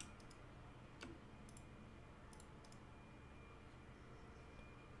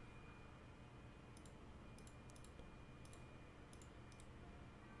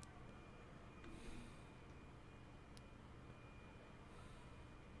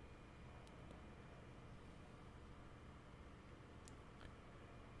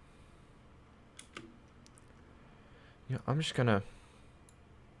 Yeah, I'm just gonna.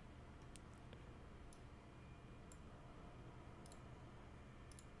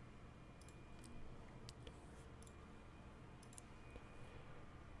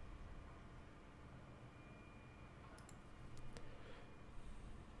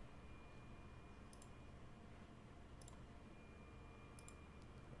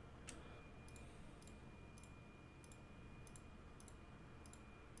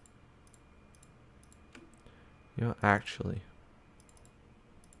 Actually.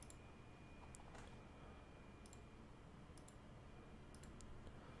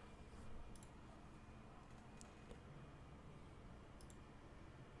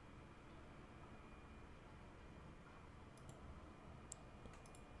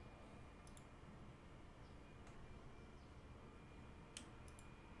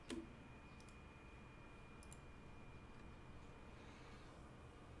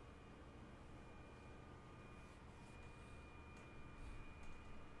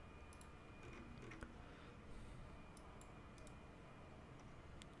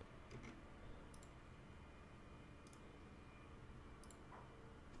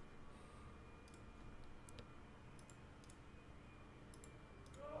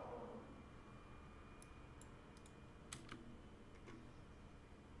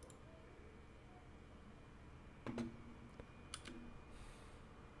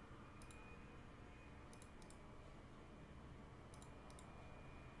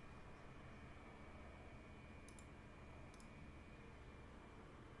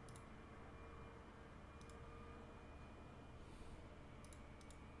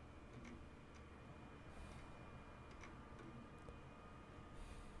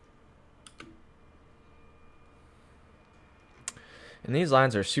 And these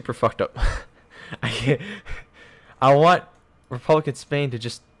lines are super fucked up. I can't, I want Republican Spain to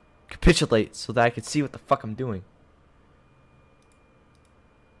just capitulate so that I can see what the fuck I'm doing.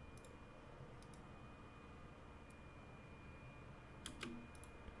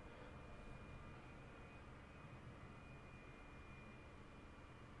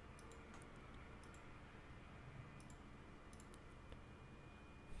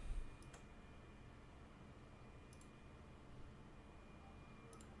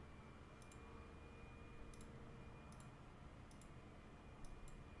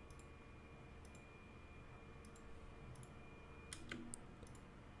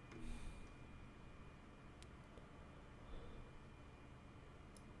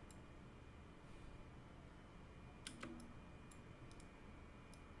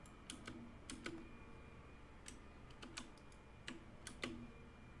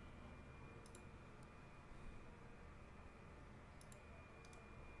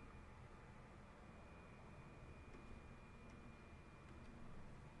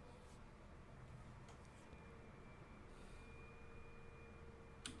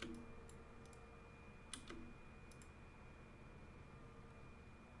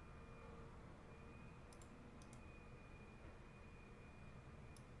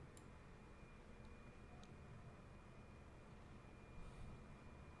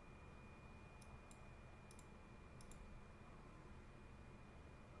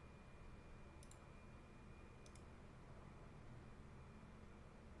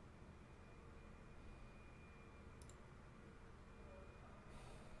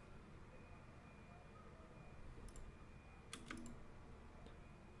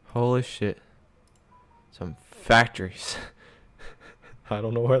 Holy shit. Some factories. I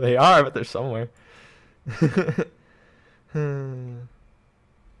don't know where they are, but they're somewhere. Get the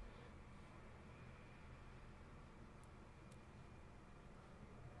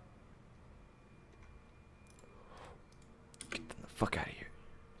fuck out of here.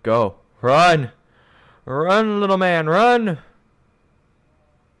 Go. Run. Run, little man. Run.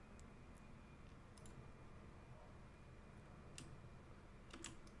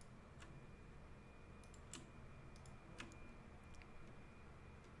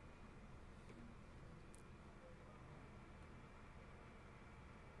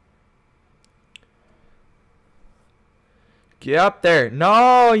 Get up there.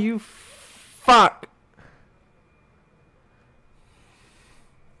 No, you fuck.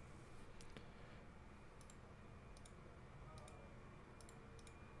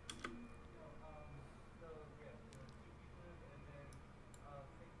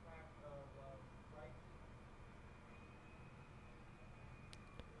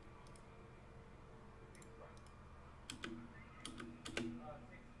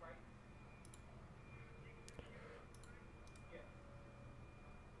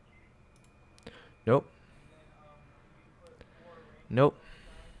 Nope. Nope.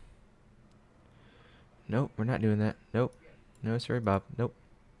 Nope, we're not doing that. Nope. No, sorry, Bob. Nope.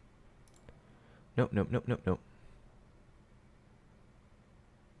 Nope, nope, nope, nope, nope.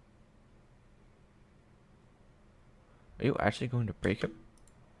 Are you actually going to break him?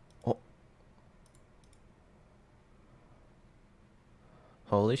 Oh.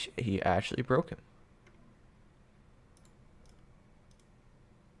 Holy shit, he actually broke him.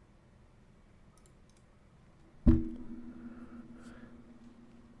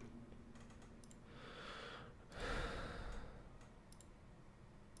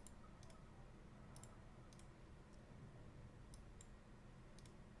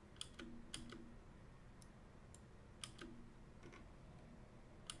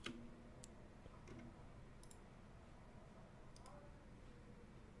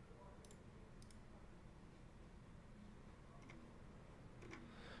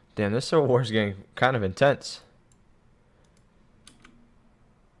 Damn, this Civil War is getting kind of intense.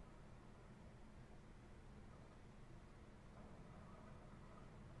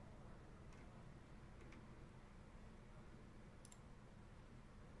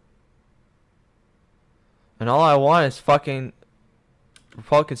 And all I want is fucking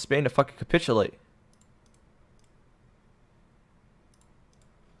Republican Spain to fucking capitulate.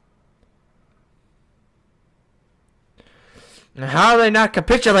 And how are they not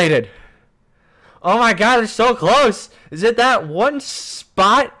capitulated? Oh my god, they're so close. Is it that one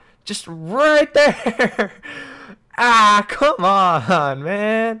spot? Just right there. Ah, come on,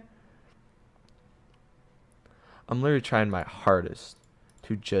 man. I'm literally trying my hardest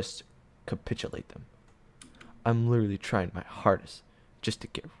to just capitulate them. I'm literally trying my hardest just to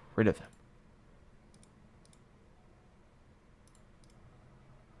get rid of them.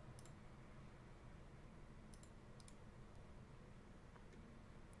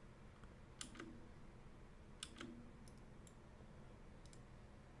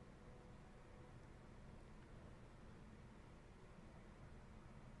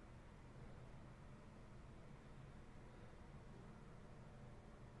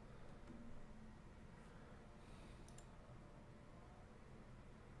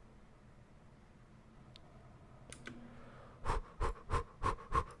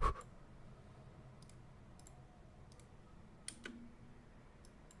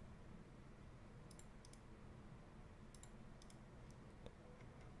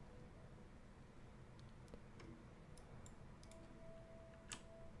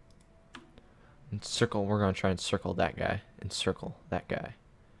 Encircle. We're gonna try and circle that guy. Encircle that guy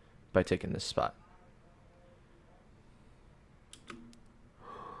by taking this spot.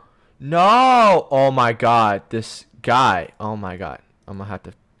 No! Oh my god, this guy. Oh my god. I'm gonna have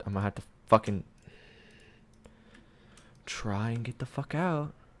to fucking try and get the fuck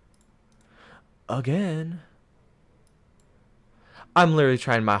out. Again. I'm literally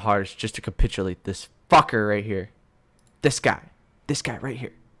trying my hardest just to capitulate this fucker right here. This guy. This guy right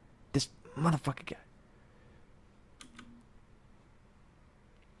here. This motherfucking guy.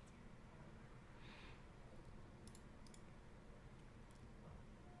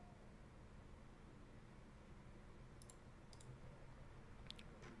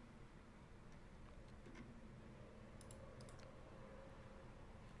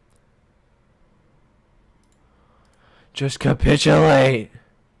 Just capitulate.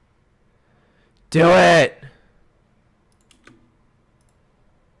 Do it.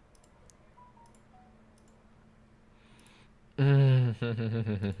 I'm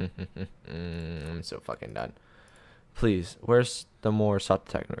so fucking done. Please, where's the more soft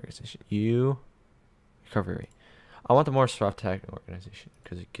attack organization? You recovery. I want the more soft attack organization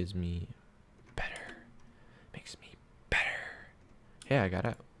because it gives me better. Makes me better. Yeah, I got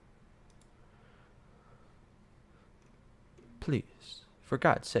out. Please, for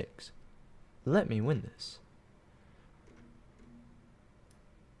God's sakes, let me win this.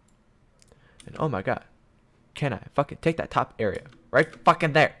 And oh my god, can I fucking take that top area? Right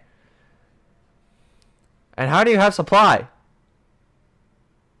fucking there. And how do you have supply?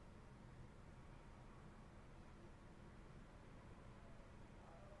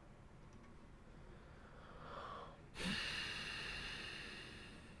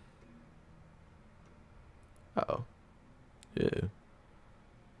 Uh-oh. Yeah.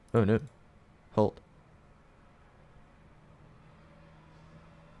 Oh no. Hold.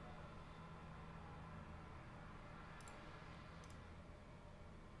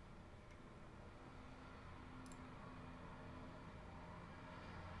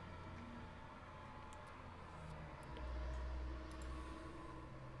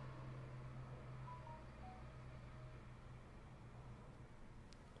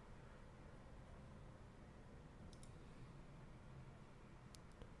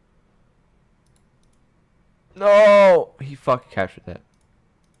 No! He fucking captured that.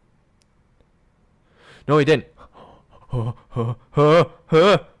 No, he didn't. Uh-oh.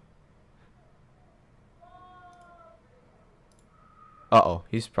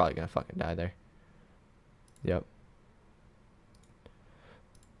 He's probably gonna fucking die there. Yep.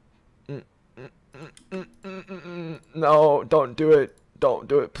 No, don't do it. Don't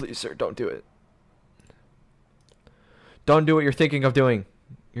do it, please, sir. Don't do it. Don't do what you're thinking of doing.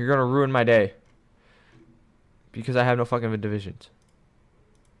 You're gonna ruin my day. Because I have no fucking divisions.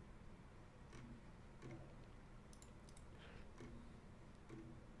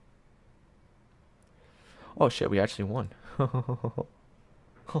 Oh shit, we actually won.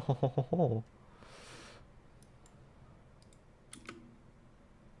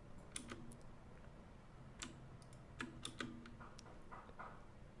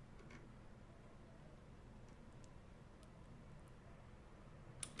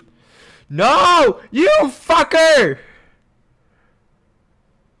 No! You fucker!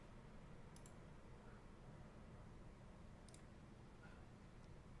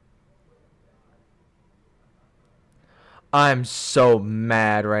 I'm so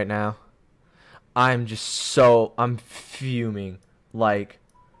mad right now. I'm fuming. Like,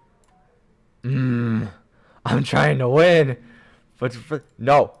 I'm trying to win. But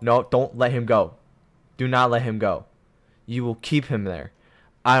no, don't let him go. Do not let him go. You will keep him there.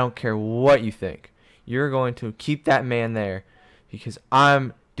 I don't care what you think. You're going to keep that man there because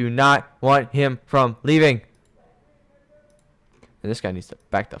do not want him from leaving. And this guy needs to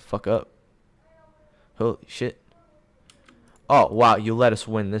back the fuck up. Holy shit. Oh, wow, you let us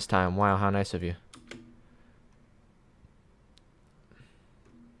win this time. Wow, how nice of you.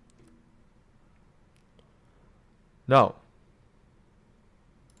 No.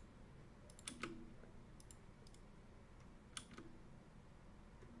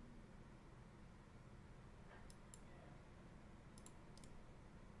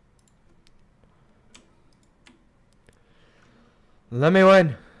 Let me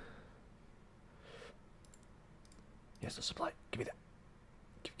win. Yes, the supply. Give me that.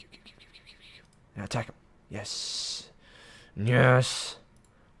 Give. Now attack him. Yes. Yes.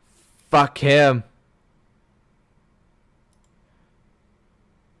 Fuck him.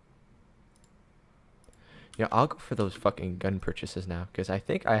 Yeah, I'll go for those fucking gun purchases now, because I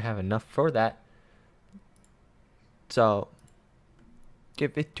think I have enough for that. So,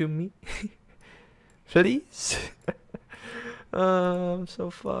 give it to me. Please. I'm so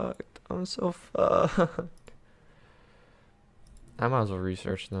fucked. I'm so fucked. I might as well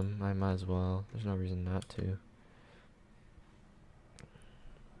research them. I might as well. There's no reason not to.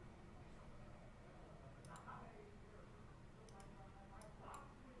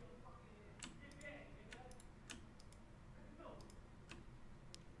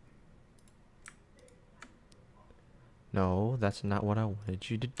 No, that's not what I wanted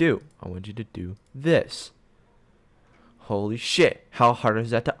you to do. I wanted you to do this. Holy shit. How hard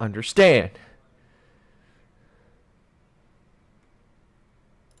is that to understand?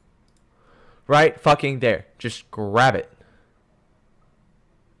 Right fucking there. Just grab it.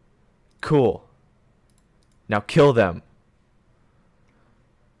 Cool. Now kill them.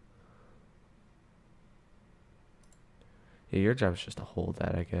 Yeah, your job is just to hold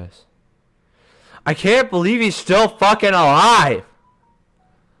that, I guess. I can't believe he's still fucking alive.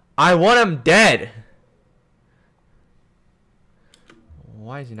 I want him dead.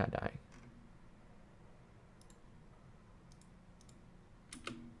 Why is he not dying?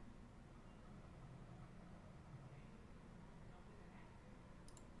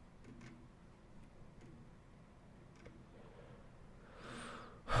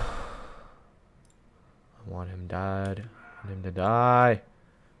 I want him dead. I want him to die.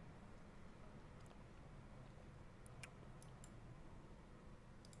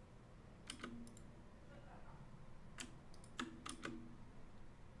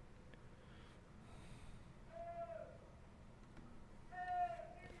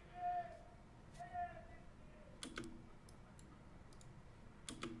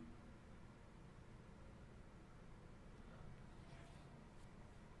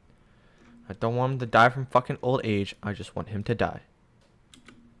 I don't want him to die from fucking old age. I just want him to die.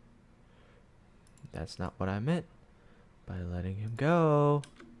 That's not what I meant by letting him go.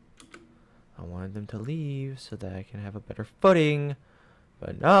 I wanted them to leave so that I can have a better footing.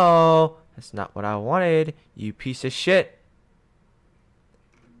 But no, that's not what I wanted, you piece of shit.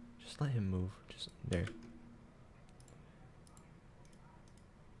 Just let him move. Just there.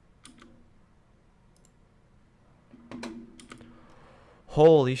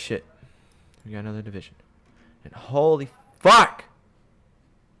 Holy shit. We got another division. And holy fuck!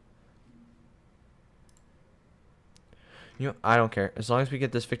 You know, I don't care. As long as we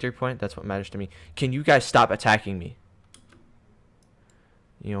get this victory point, that's what matters to me. Can you guys stop attacking me?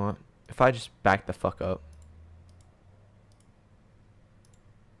 You know what? If I just back the fuck up,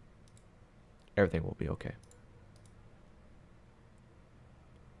 everything will be okay.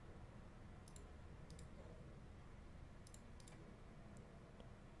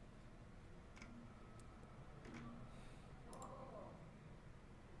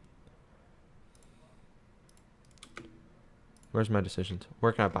 Where's my decisions?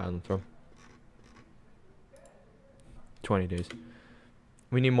 Where can I buy them from? 20 days.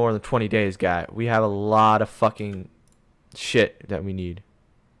 We need more than 20 days, guy. We have a lot of fucking shit that we need.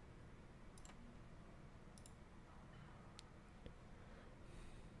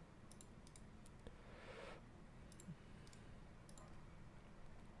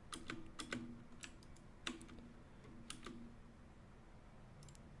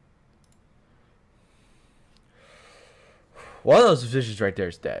 One of those divisions right there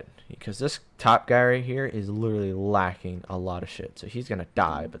is dead. Because this top guy right here is literally lacking a lot of shit. So he's going to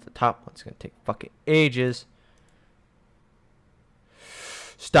die. But the top one's going to take fucking ages.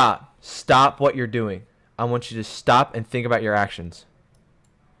 Stop. Stop what you're doing. I want you to stop and think about your actions.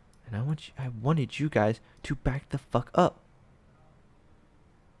 And I wanted you guys to back the fuck up.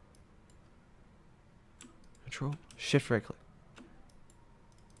 Control. Shift right click.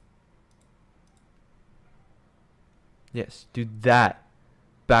 Yes, do that.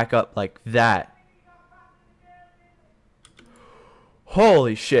 Back up like that.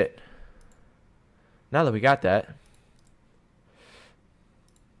 Holy shit. Now that we got that.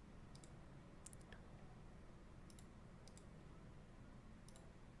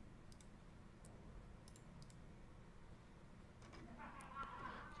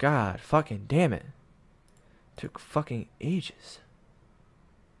 God fucking damn it. Took fucking ages.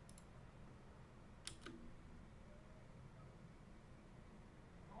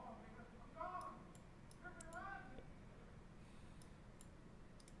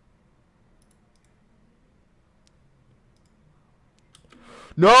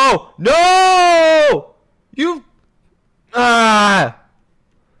 No! No! You... Ah!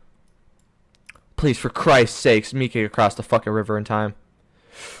 Please, for Christ's sakes, make it across the fucking river in time.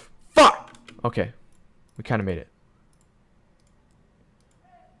 Fuck! Okay. We kind of made it.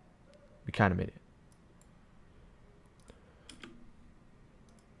 We kind of made it.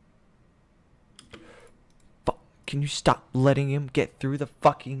 Can you stop letting him get through the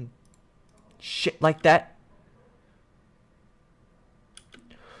fucking shit like that?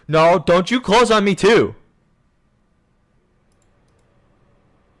 No, don't you close on me too.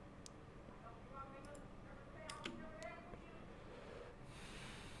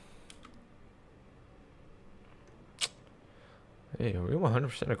 Hey, are we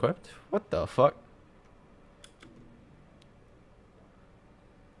 100% equipped? What the fuck?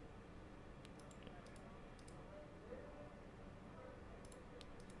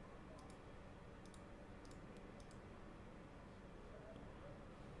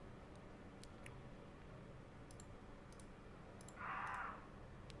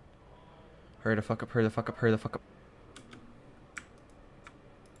 Hurry the fuck up, hurry the fuck up, hurry the fuck up.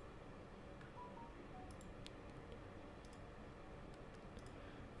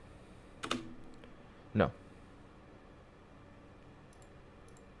 No.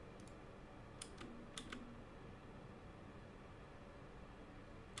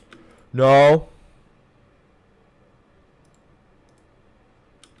 No.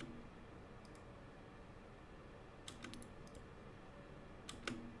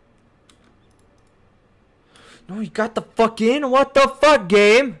 No, you got the fuck in? What the fuck,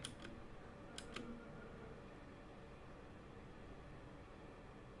 game?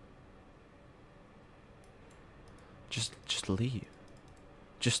 Just leave.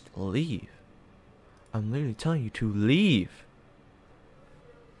 Just leave. I'm literally telling you to leave.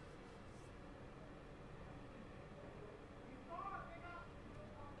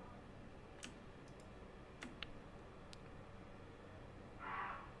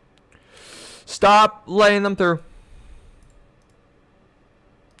 Stop letting them through.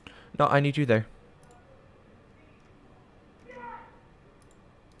 No, I need you there.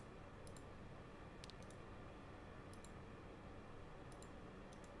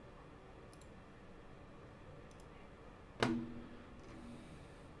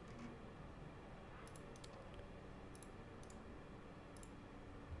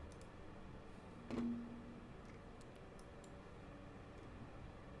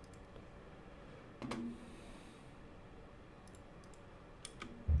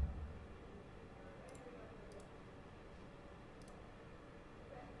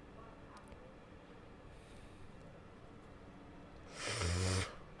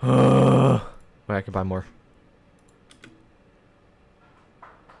 Wait, I can buy more.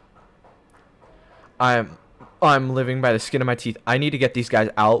 I'm living by the skin of my teeth. I need to get these guys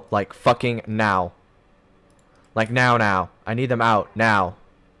out like fucking now. Like now. I need them out now.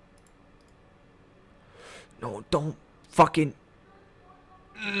 No, don't fucking.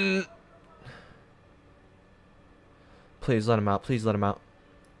 Please let him out. Please let him out.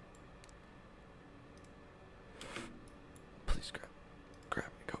 Please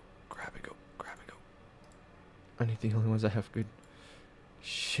grab it, go. Grab it, go. Grab it, go. I need the only ones that have good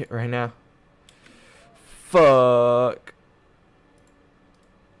shit right now. Fuck.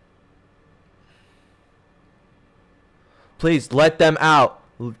 Please let them out.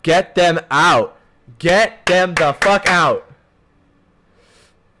 Get them out. Get them the fuck out.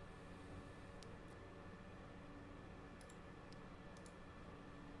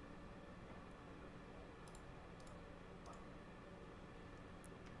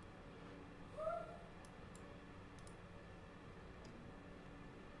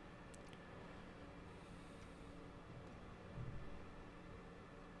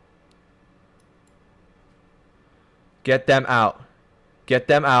 Get them out. Get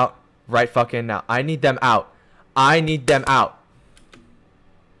them out right fucking now. I need them out. I need them out.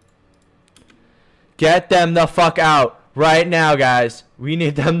 Get them the fuck out right now, guys. We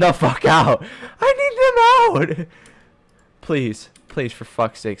need them the fuck out. I need them out. Please. Please, for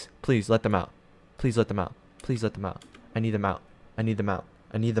fuck's sakes. Please let them out. Please let them out. Please let them out. I need them out. I need them out.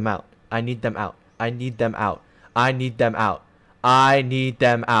 I need them out. I need them out. I need them out. I need them out. I need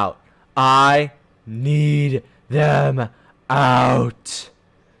them out. I need them out.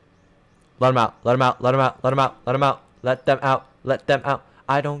 Let them out. Let them out. Let them out. Let them out. Let them out. Let them out. Let them out.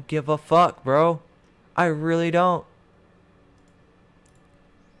 I don't give a fuck, bro. I really don't.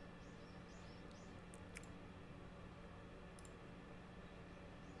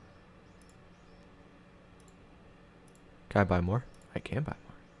 Can I buy more? I can buy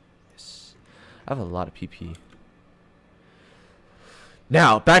more. Yes. I have a lot of PP.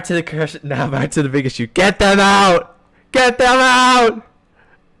 Now back to the back to the big issue. Get them out! Get them out!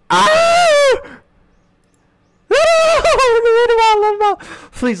 Ah! Let them out! Let them out!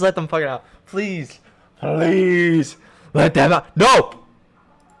 Please let them fucking out. Please, please let them out. No!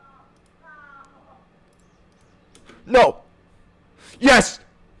 No! Yes!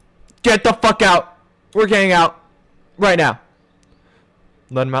 Get the fuck out! We're getting out. Right now.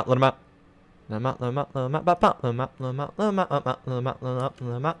 Let him out. Let him out. Let him out. Let him out. Let him out. Let him out. Let him out. Let him out. Let him out.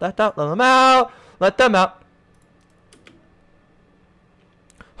 Let him out. Let him out. Let him out. Let them out. Let them out.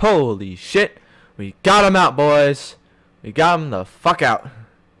 Holy shit. We got him out, boys. We got him the fuck out.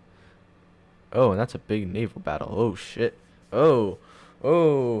 Oh, and that's a big naval battle. Oh shit. Oh.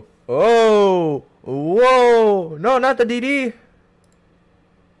 Oh. Oh. Whoa. No, not the DD.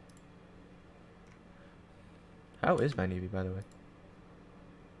 How is my navy, by the way?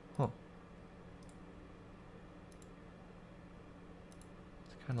 Huh.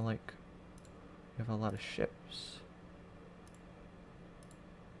 It's kind of like we have a lot of ships.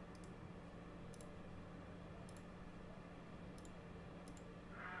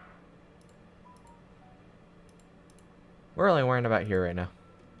 We're only worrying about here right now.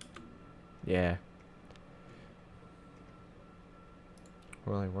 Yeah.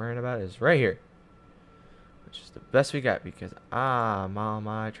 We're only worrying about is right here. Which is the best we got because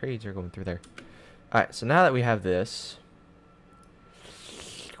my trades are going through there. Alright, so now that we have this,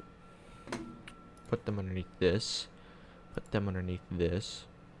 put them underneath this. Put them underneath this.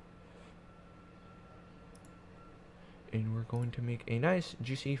 And we're going to make a nice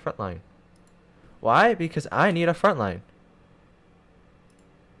juicy front line. Why? Because I need a front line.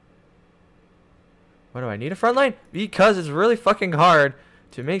 Why do I need a front line? Because it's really fucking hard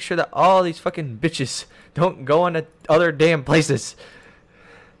to make sure that all these fucking bitches don't go into other damn places.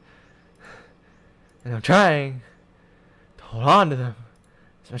 And I'm trying to hold on to them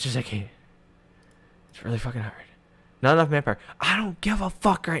as much as I can. It's really fucking hard. Not enough manpower. I don't give a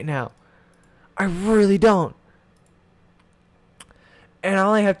fuck right now. I really don't. And I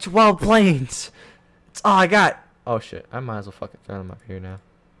only have 12 planes. That's all I got. Oh shit. I might as well fucking throw them up here now.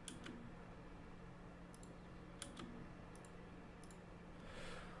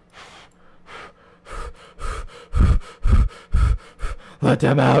 Let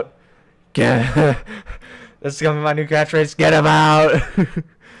them out. Get. This is gonna be my new catchphrase. Get them out.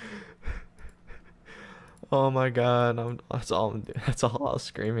 Oh my god. That's all I was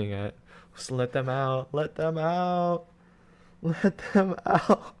screaming at. Just let them out. Let them out. Let them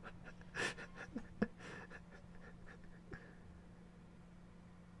out.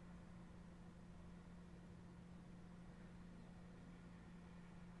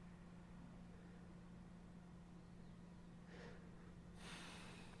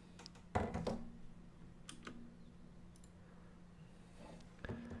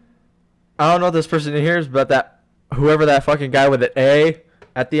 I don't know if this person in here is, but that whoever that fucking guy with an A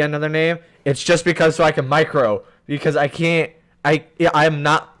at the end of their name, it's just because so I can micro because I can't. I'm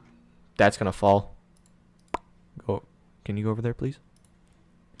not. That's gonna fall. Go. Can you go over there, please?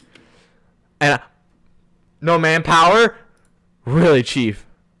 And no manpower. Really, chief.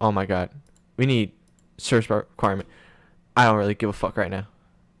 Oh my god. We need service requirement. I don't really give a fuck right now.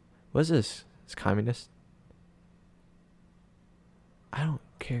 What is this? It's communist. I don't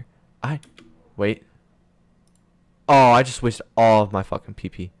care. Wait. Oh, I just wasted all of my fucking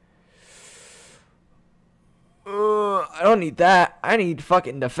PP. I don't need that. I need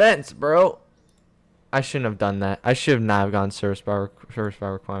fucking defense, bro. I shouldn't have done that. I should not have gone service bar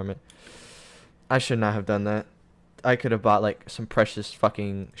requirement. I should not have done that. I could have bought like some precious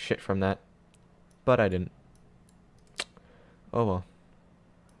fucking shit from that, but I didn't. Oh well.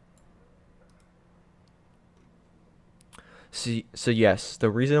 See, so yes, the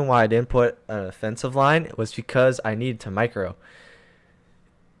reason why I didn't put an offensive line was because I needed to micro.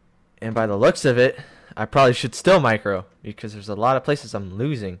 And by the looks of it, I probably should still micro because there's a lot of places I'm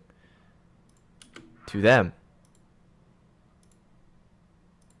losing to them.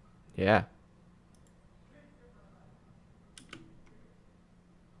 Yeah.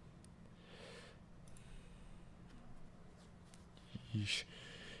 Sheesh.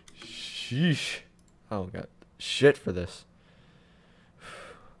 Sheesh. Oh god. Shit for this.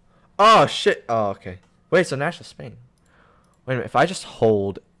 Oh shit. Oh okay. Wait, so Nash is Spain. Wait a minute, if I just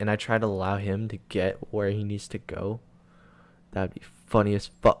hold and I try to allow him to get where he needs to go, that would be funny as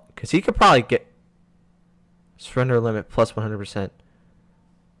fuck. Cause he could probably get surrender limit plus 100%.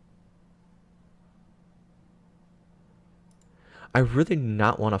 I really do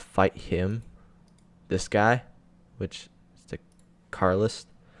not want to fight him, this guy, which is the Carlist,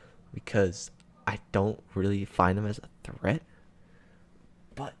 because I don't really find him as a threat.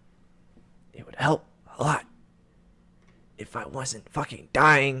 But it would help a lot if I wasn't fucking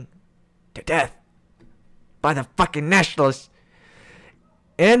dying to death by the fucking nationalists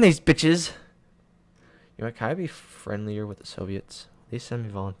and these bitches. You know, can I be friendlier with the Soviets? They send me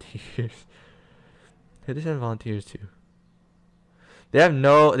volunteers. They send volunteers too.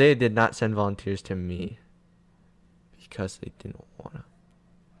 They did not send volunteers to me because they didn't wanna.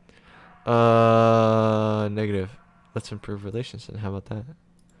 Negative. Let's improve relations. And how about that?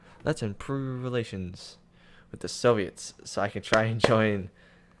 Let's improve relations with the Soviets so I can try and join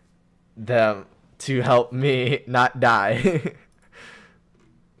them to help me not die.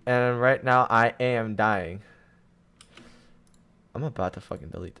 And right now I am dying. I'm about to fucking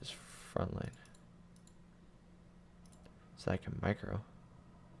delete this front line so I can micro.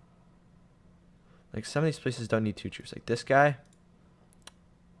 Like, some of these places don't need 2 troops. Like this guy.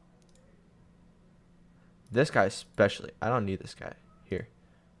 This guy especially. I don't need this guy here.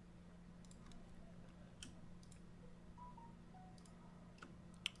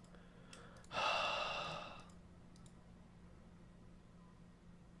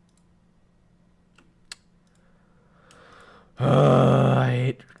 I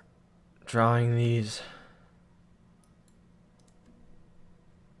hate drawing these.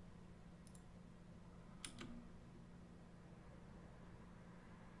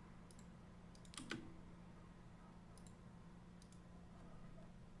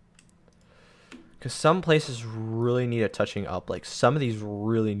 Because some places really need a touching up. Like, some of these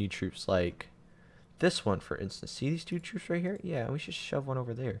really need troops. Like, this one, for instance. See these 2 troops right here? Yeah, we should shove one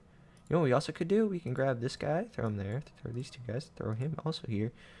over there. You know what we also could do? We can grab this guy, throw him there, throw these 2 guys, throw him also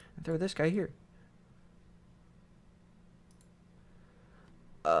here, and throw this guy here.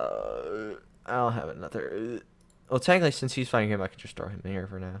 I don't have another. Well, technically, since he's fighting him, I could just throw him in here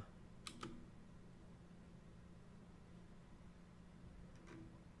for now.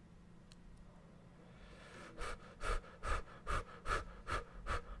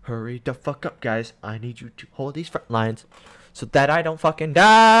 Hurry the fuck up, guys. I need you to hold these front lines so that I don't fucking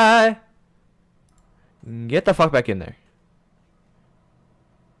die. Get the fuck back in there.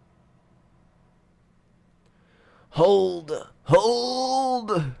 Hold.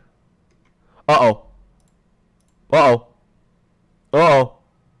 Hold. Uh-oh. Uh-oh. Uh-oh.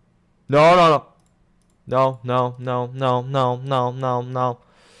 No, no, no. No, no, no, no, no, no, no, no.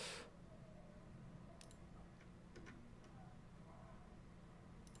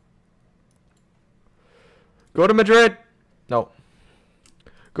 Go to Madrid. No.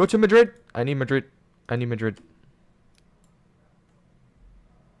 Go to Madrid. I need Madrid. I need Madrid.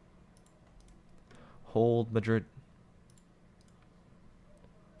 Hold Madrid.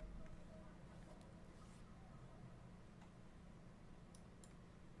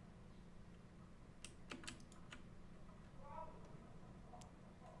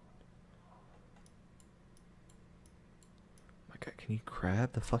 My God, can you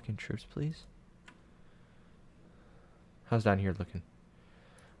grab the fucking troops, please? How's down here looking?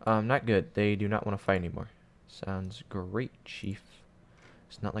 Not good. They do not want to fight anymore. Sounds great, Chief.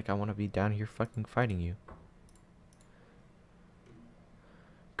 It's not like I want to be down here fucking fighting you.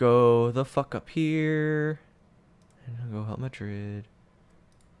 Go the fuck up here. And I'll go help Madrid.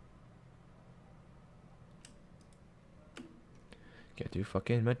 Get to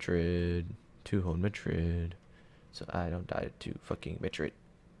fucking Madrid. To hold Madrid. So I don't die to fucking Madrid.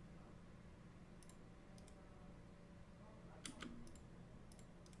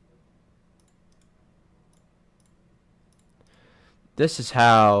 This is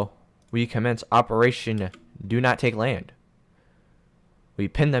how we commence Operation Do Not Take Land. We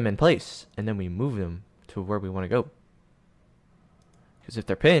pin them in place, and then we move them to where we want to go. Because if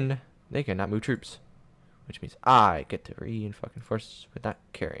they're pinned, they cannot move troops. Which means I get to reinforce without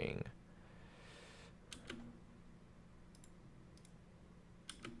carrying.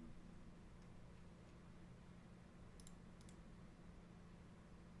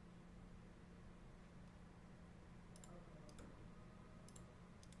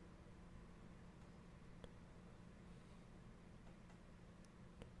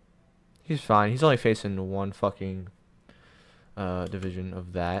 He's fine. He's only facing one fucking division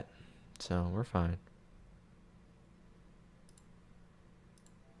of that. So we're fine.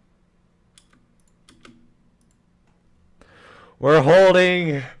 We're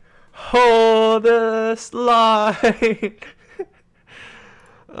holding. Hold this line.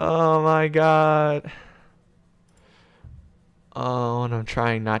 Oh my God. Oh, and I'm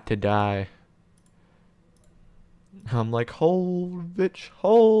trying not to die. I'm like, hold, bitch,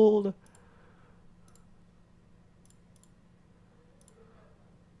 hold.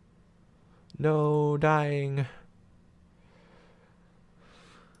 No dying.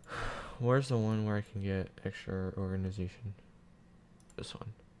 Where's the one where I can get extra organization? This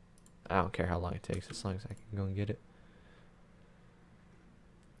one. I don't care how long it takes, as long as I can go and get it.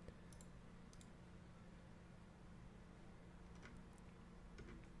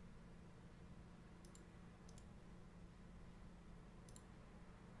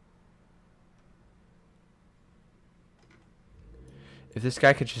 If this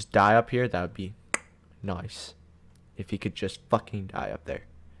guy could just die up here, that would be nice. If he could just fucking die up there.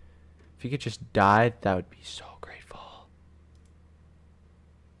 If he could just die, that would be so grateful.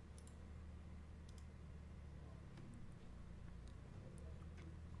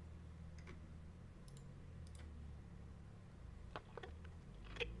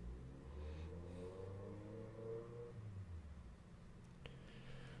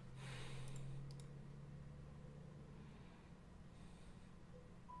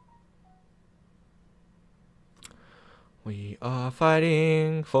 We are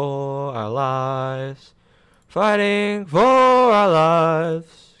fighting for our lives. Fighting for our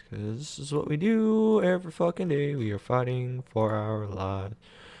lives. Because this is what we do every fucking day. We are fighting for our lives.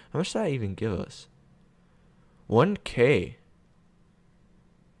 How much did that even give us? 1K.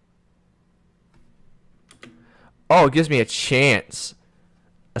 Oh, it gives me a chance.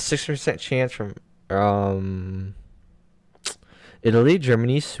 A 6% chance from Italy,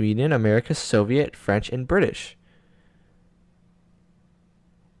 Germany, Sweden, America, Soviet, French, and British.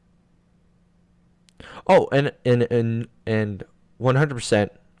 Oh, and 100%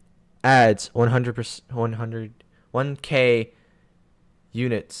 adds 1K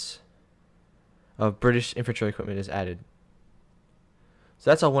units of British infantry equipment is added. So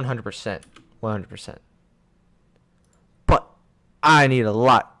that's a 100%. 100%. But I need a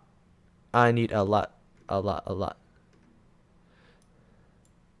lot. I need a lot. A lot.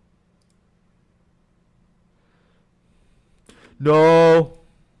 No.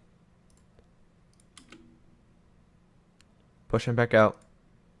 Push him back out.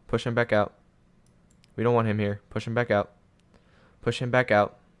 Push him back out. We don't want him here. Push him back out. Push him back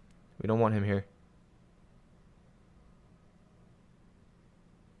out. We don't want him here.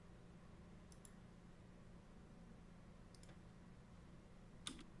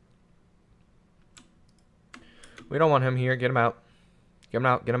 We don't want him here. Get him out. Get him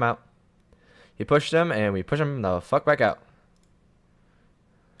out. Get him out. He pushed him, and we push him the fuck back out.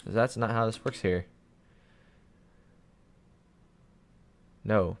 'Cause that's not how this works here.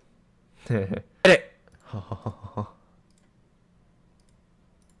 No. Get it!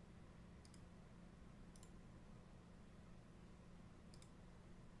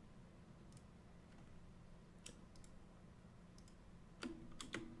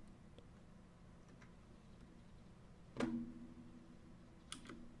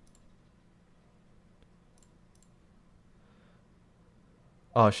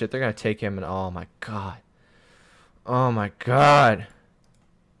 Oh shit, they're gonna take him and oh my god. Oh my god.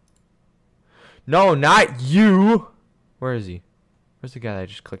 No, not you! Where is he? Where's the guy that I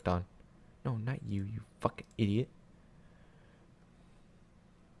just clicked on? No, not you, you fucking idiot.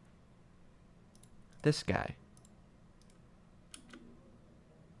 This guy.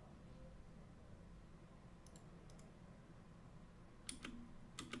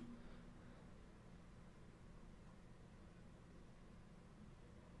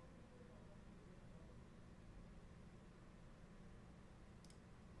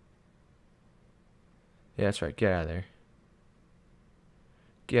 Yeah, that's right. Get out of there.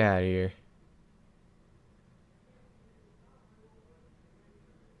 Get out of here.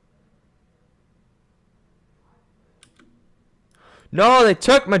 No, they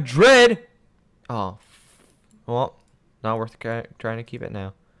took Madrid! Oh. Well, not worth trying to keep it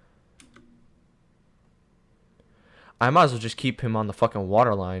now. I might as well just keep him on the fucking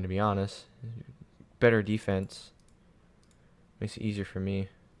water line, to be honest. Better defense. Makes it easier for me.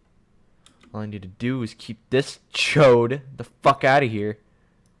 All I need to do is keep this chode the fuck out of here.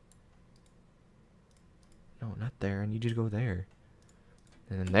 No, not there. I need you to go there.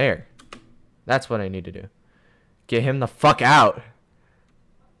 And then there. That's what I need to do. Get him the fuck out.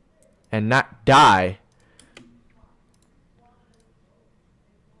 And not die.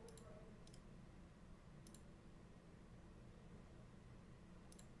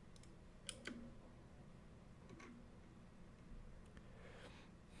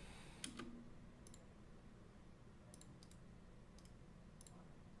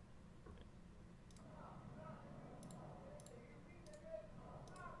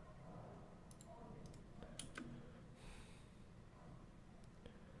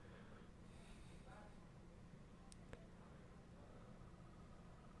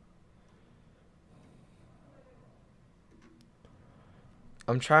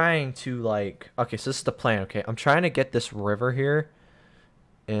 I'm trying to like okay, so this is the plan, okay? I'm trying to get this river here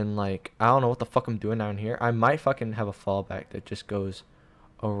and like I don't know what the fuck I'm doing down here. I might fucking have a fallback that just goes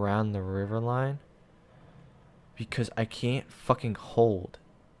around the river line because I can't fucking hold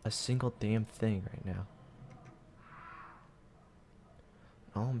a single damn thing right now.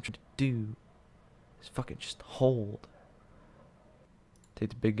 All I'm trying to do is fucking just hold. Take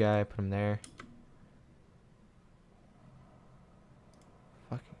the big guy, put him there.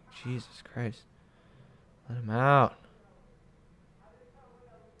 Fucking Jesus Christ. Let him out.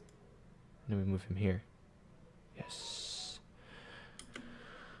 And then we move him here. Yes.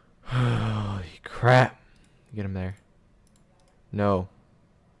 Holy crap. Get him there. No.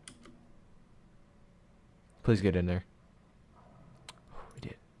 Please get in there. We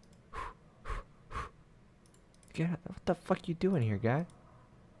did. Get out. What the fuck you doing here, guy?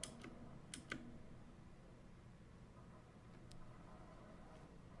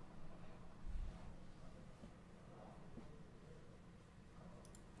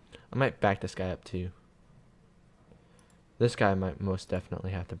 I might back this guy up too. This guy might most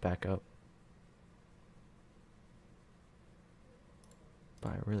definitely have to back up.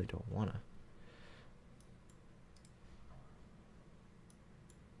 But I really don't wanna.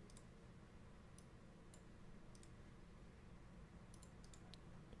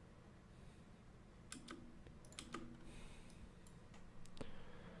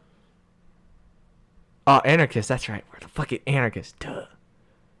 Oh, anarchist, that's right. We're the fucking anarchist. Duh.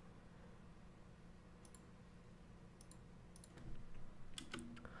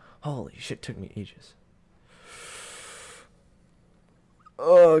 Holy shit, took me ages.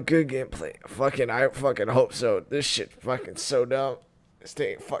 Oh, good gameplay. I fucking hope so. This shit fucking so dumb. It's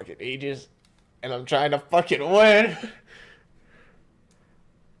taking fucking ages. And I'm trying to fucking win.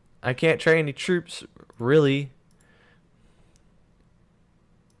 I can't train any troops, really.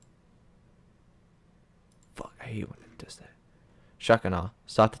 Fuck, I hate when it does that. Shotgun off.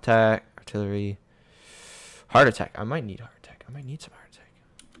 Soft attack, artillery. Heart attack. I might need heart attack. I might need some heart attack.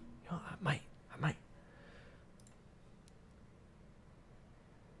 You know, I might.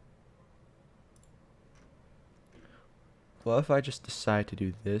 Well, if I just decide to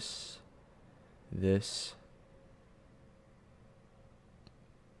do this,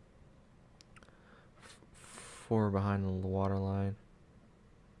 4 behind the water line.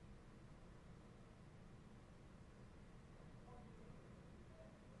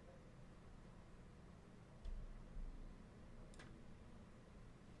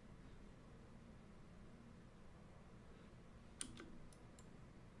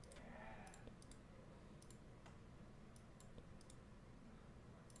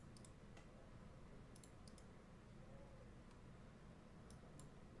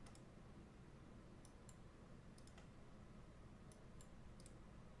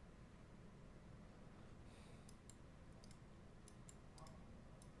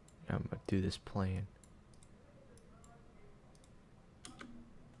 I'm gonna do this plan.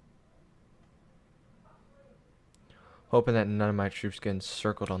 Hoping that none of my troops get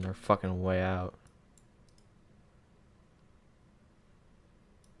encircled on their fucking way out.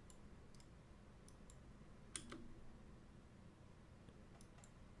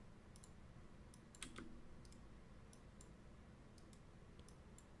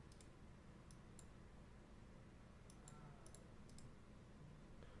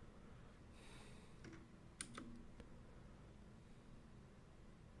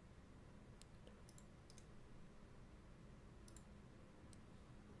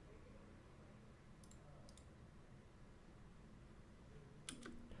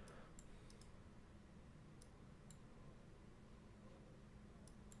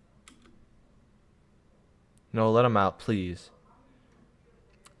 No, let them out, please.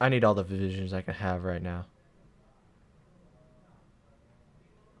 I need all the visions I can have right now.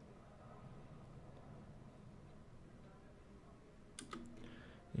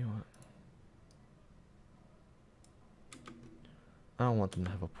 You know what? I don't want them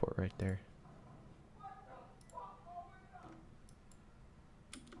to have a port right there.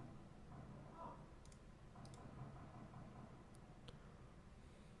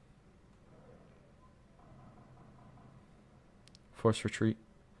 Force retreat.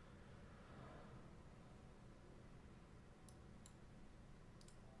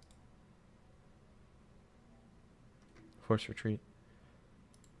 Force retreat.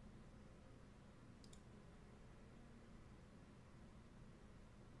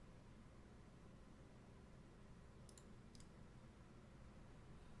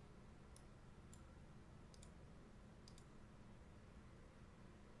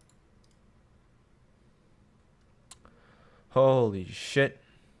 Holy shit.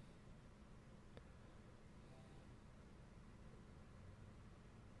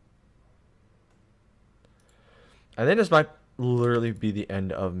 I think this might literally be the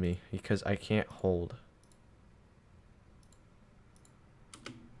end of me because I can't hold.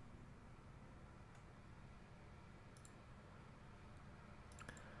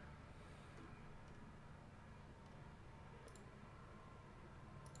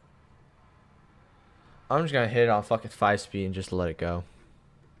 I'm just gonna hit it on fucking 5 speed and just let it go.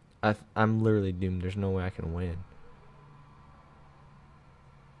 I'm literally doomed. There's no way I can win.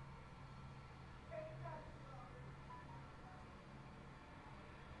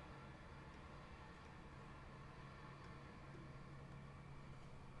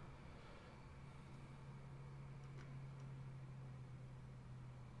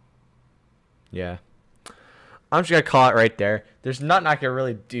 Yeah. I'm just gonna call it right there. There's nothing I can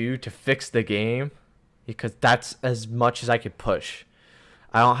really do to fix the game because that's as much as I could push.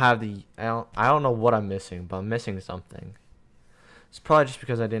 I don't have the I don't know what I'm missing, but I'm missing something. It's probably just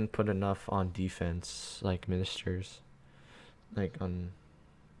because I didn't put enough on defense, like ministers, like on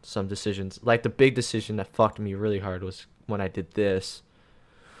some decisions. Like the big decision that fucked me really hard was when I did this,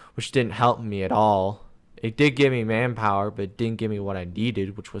 which didn't help me at all. It did give me manpower, but it didn't give me what I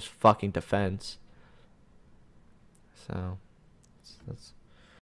needed, which was fucking defense. So that's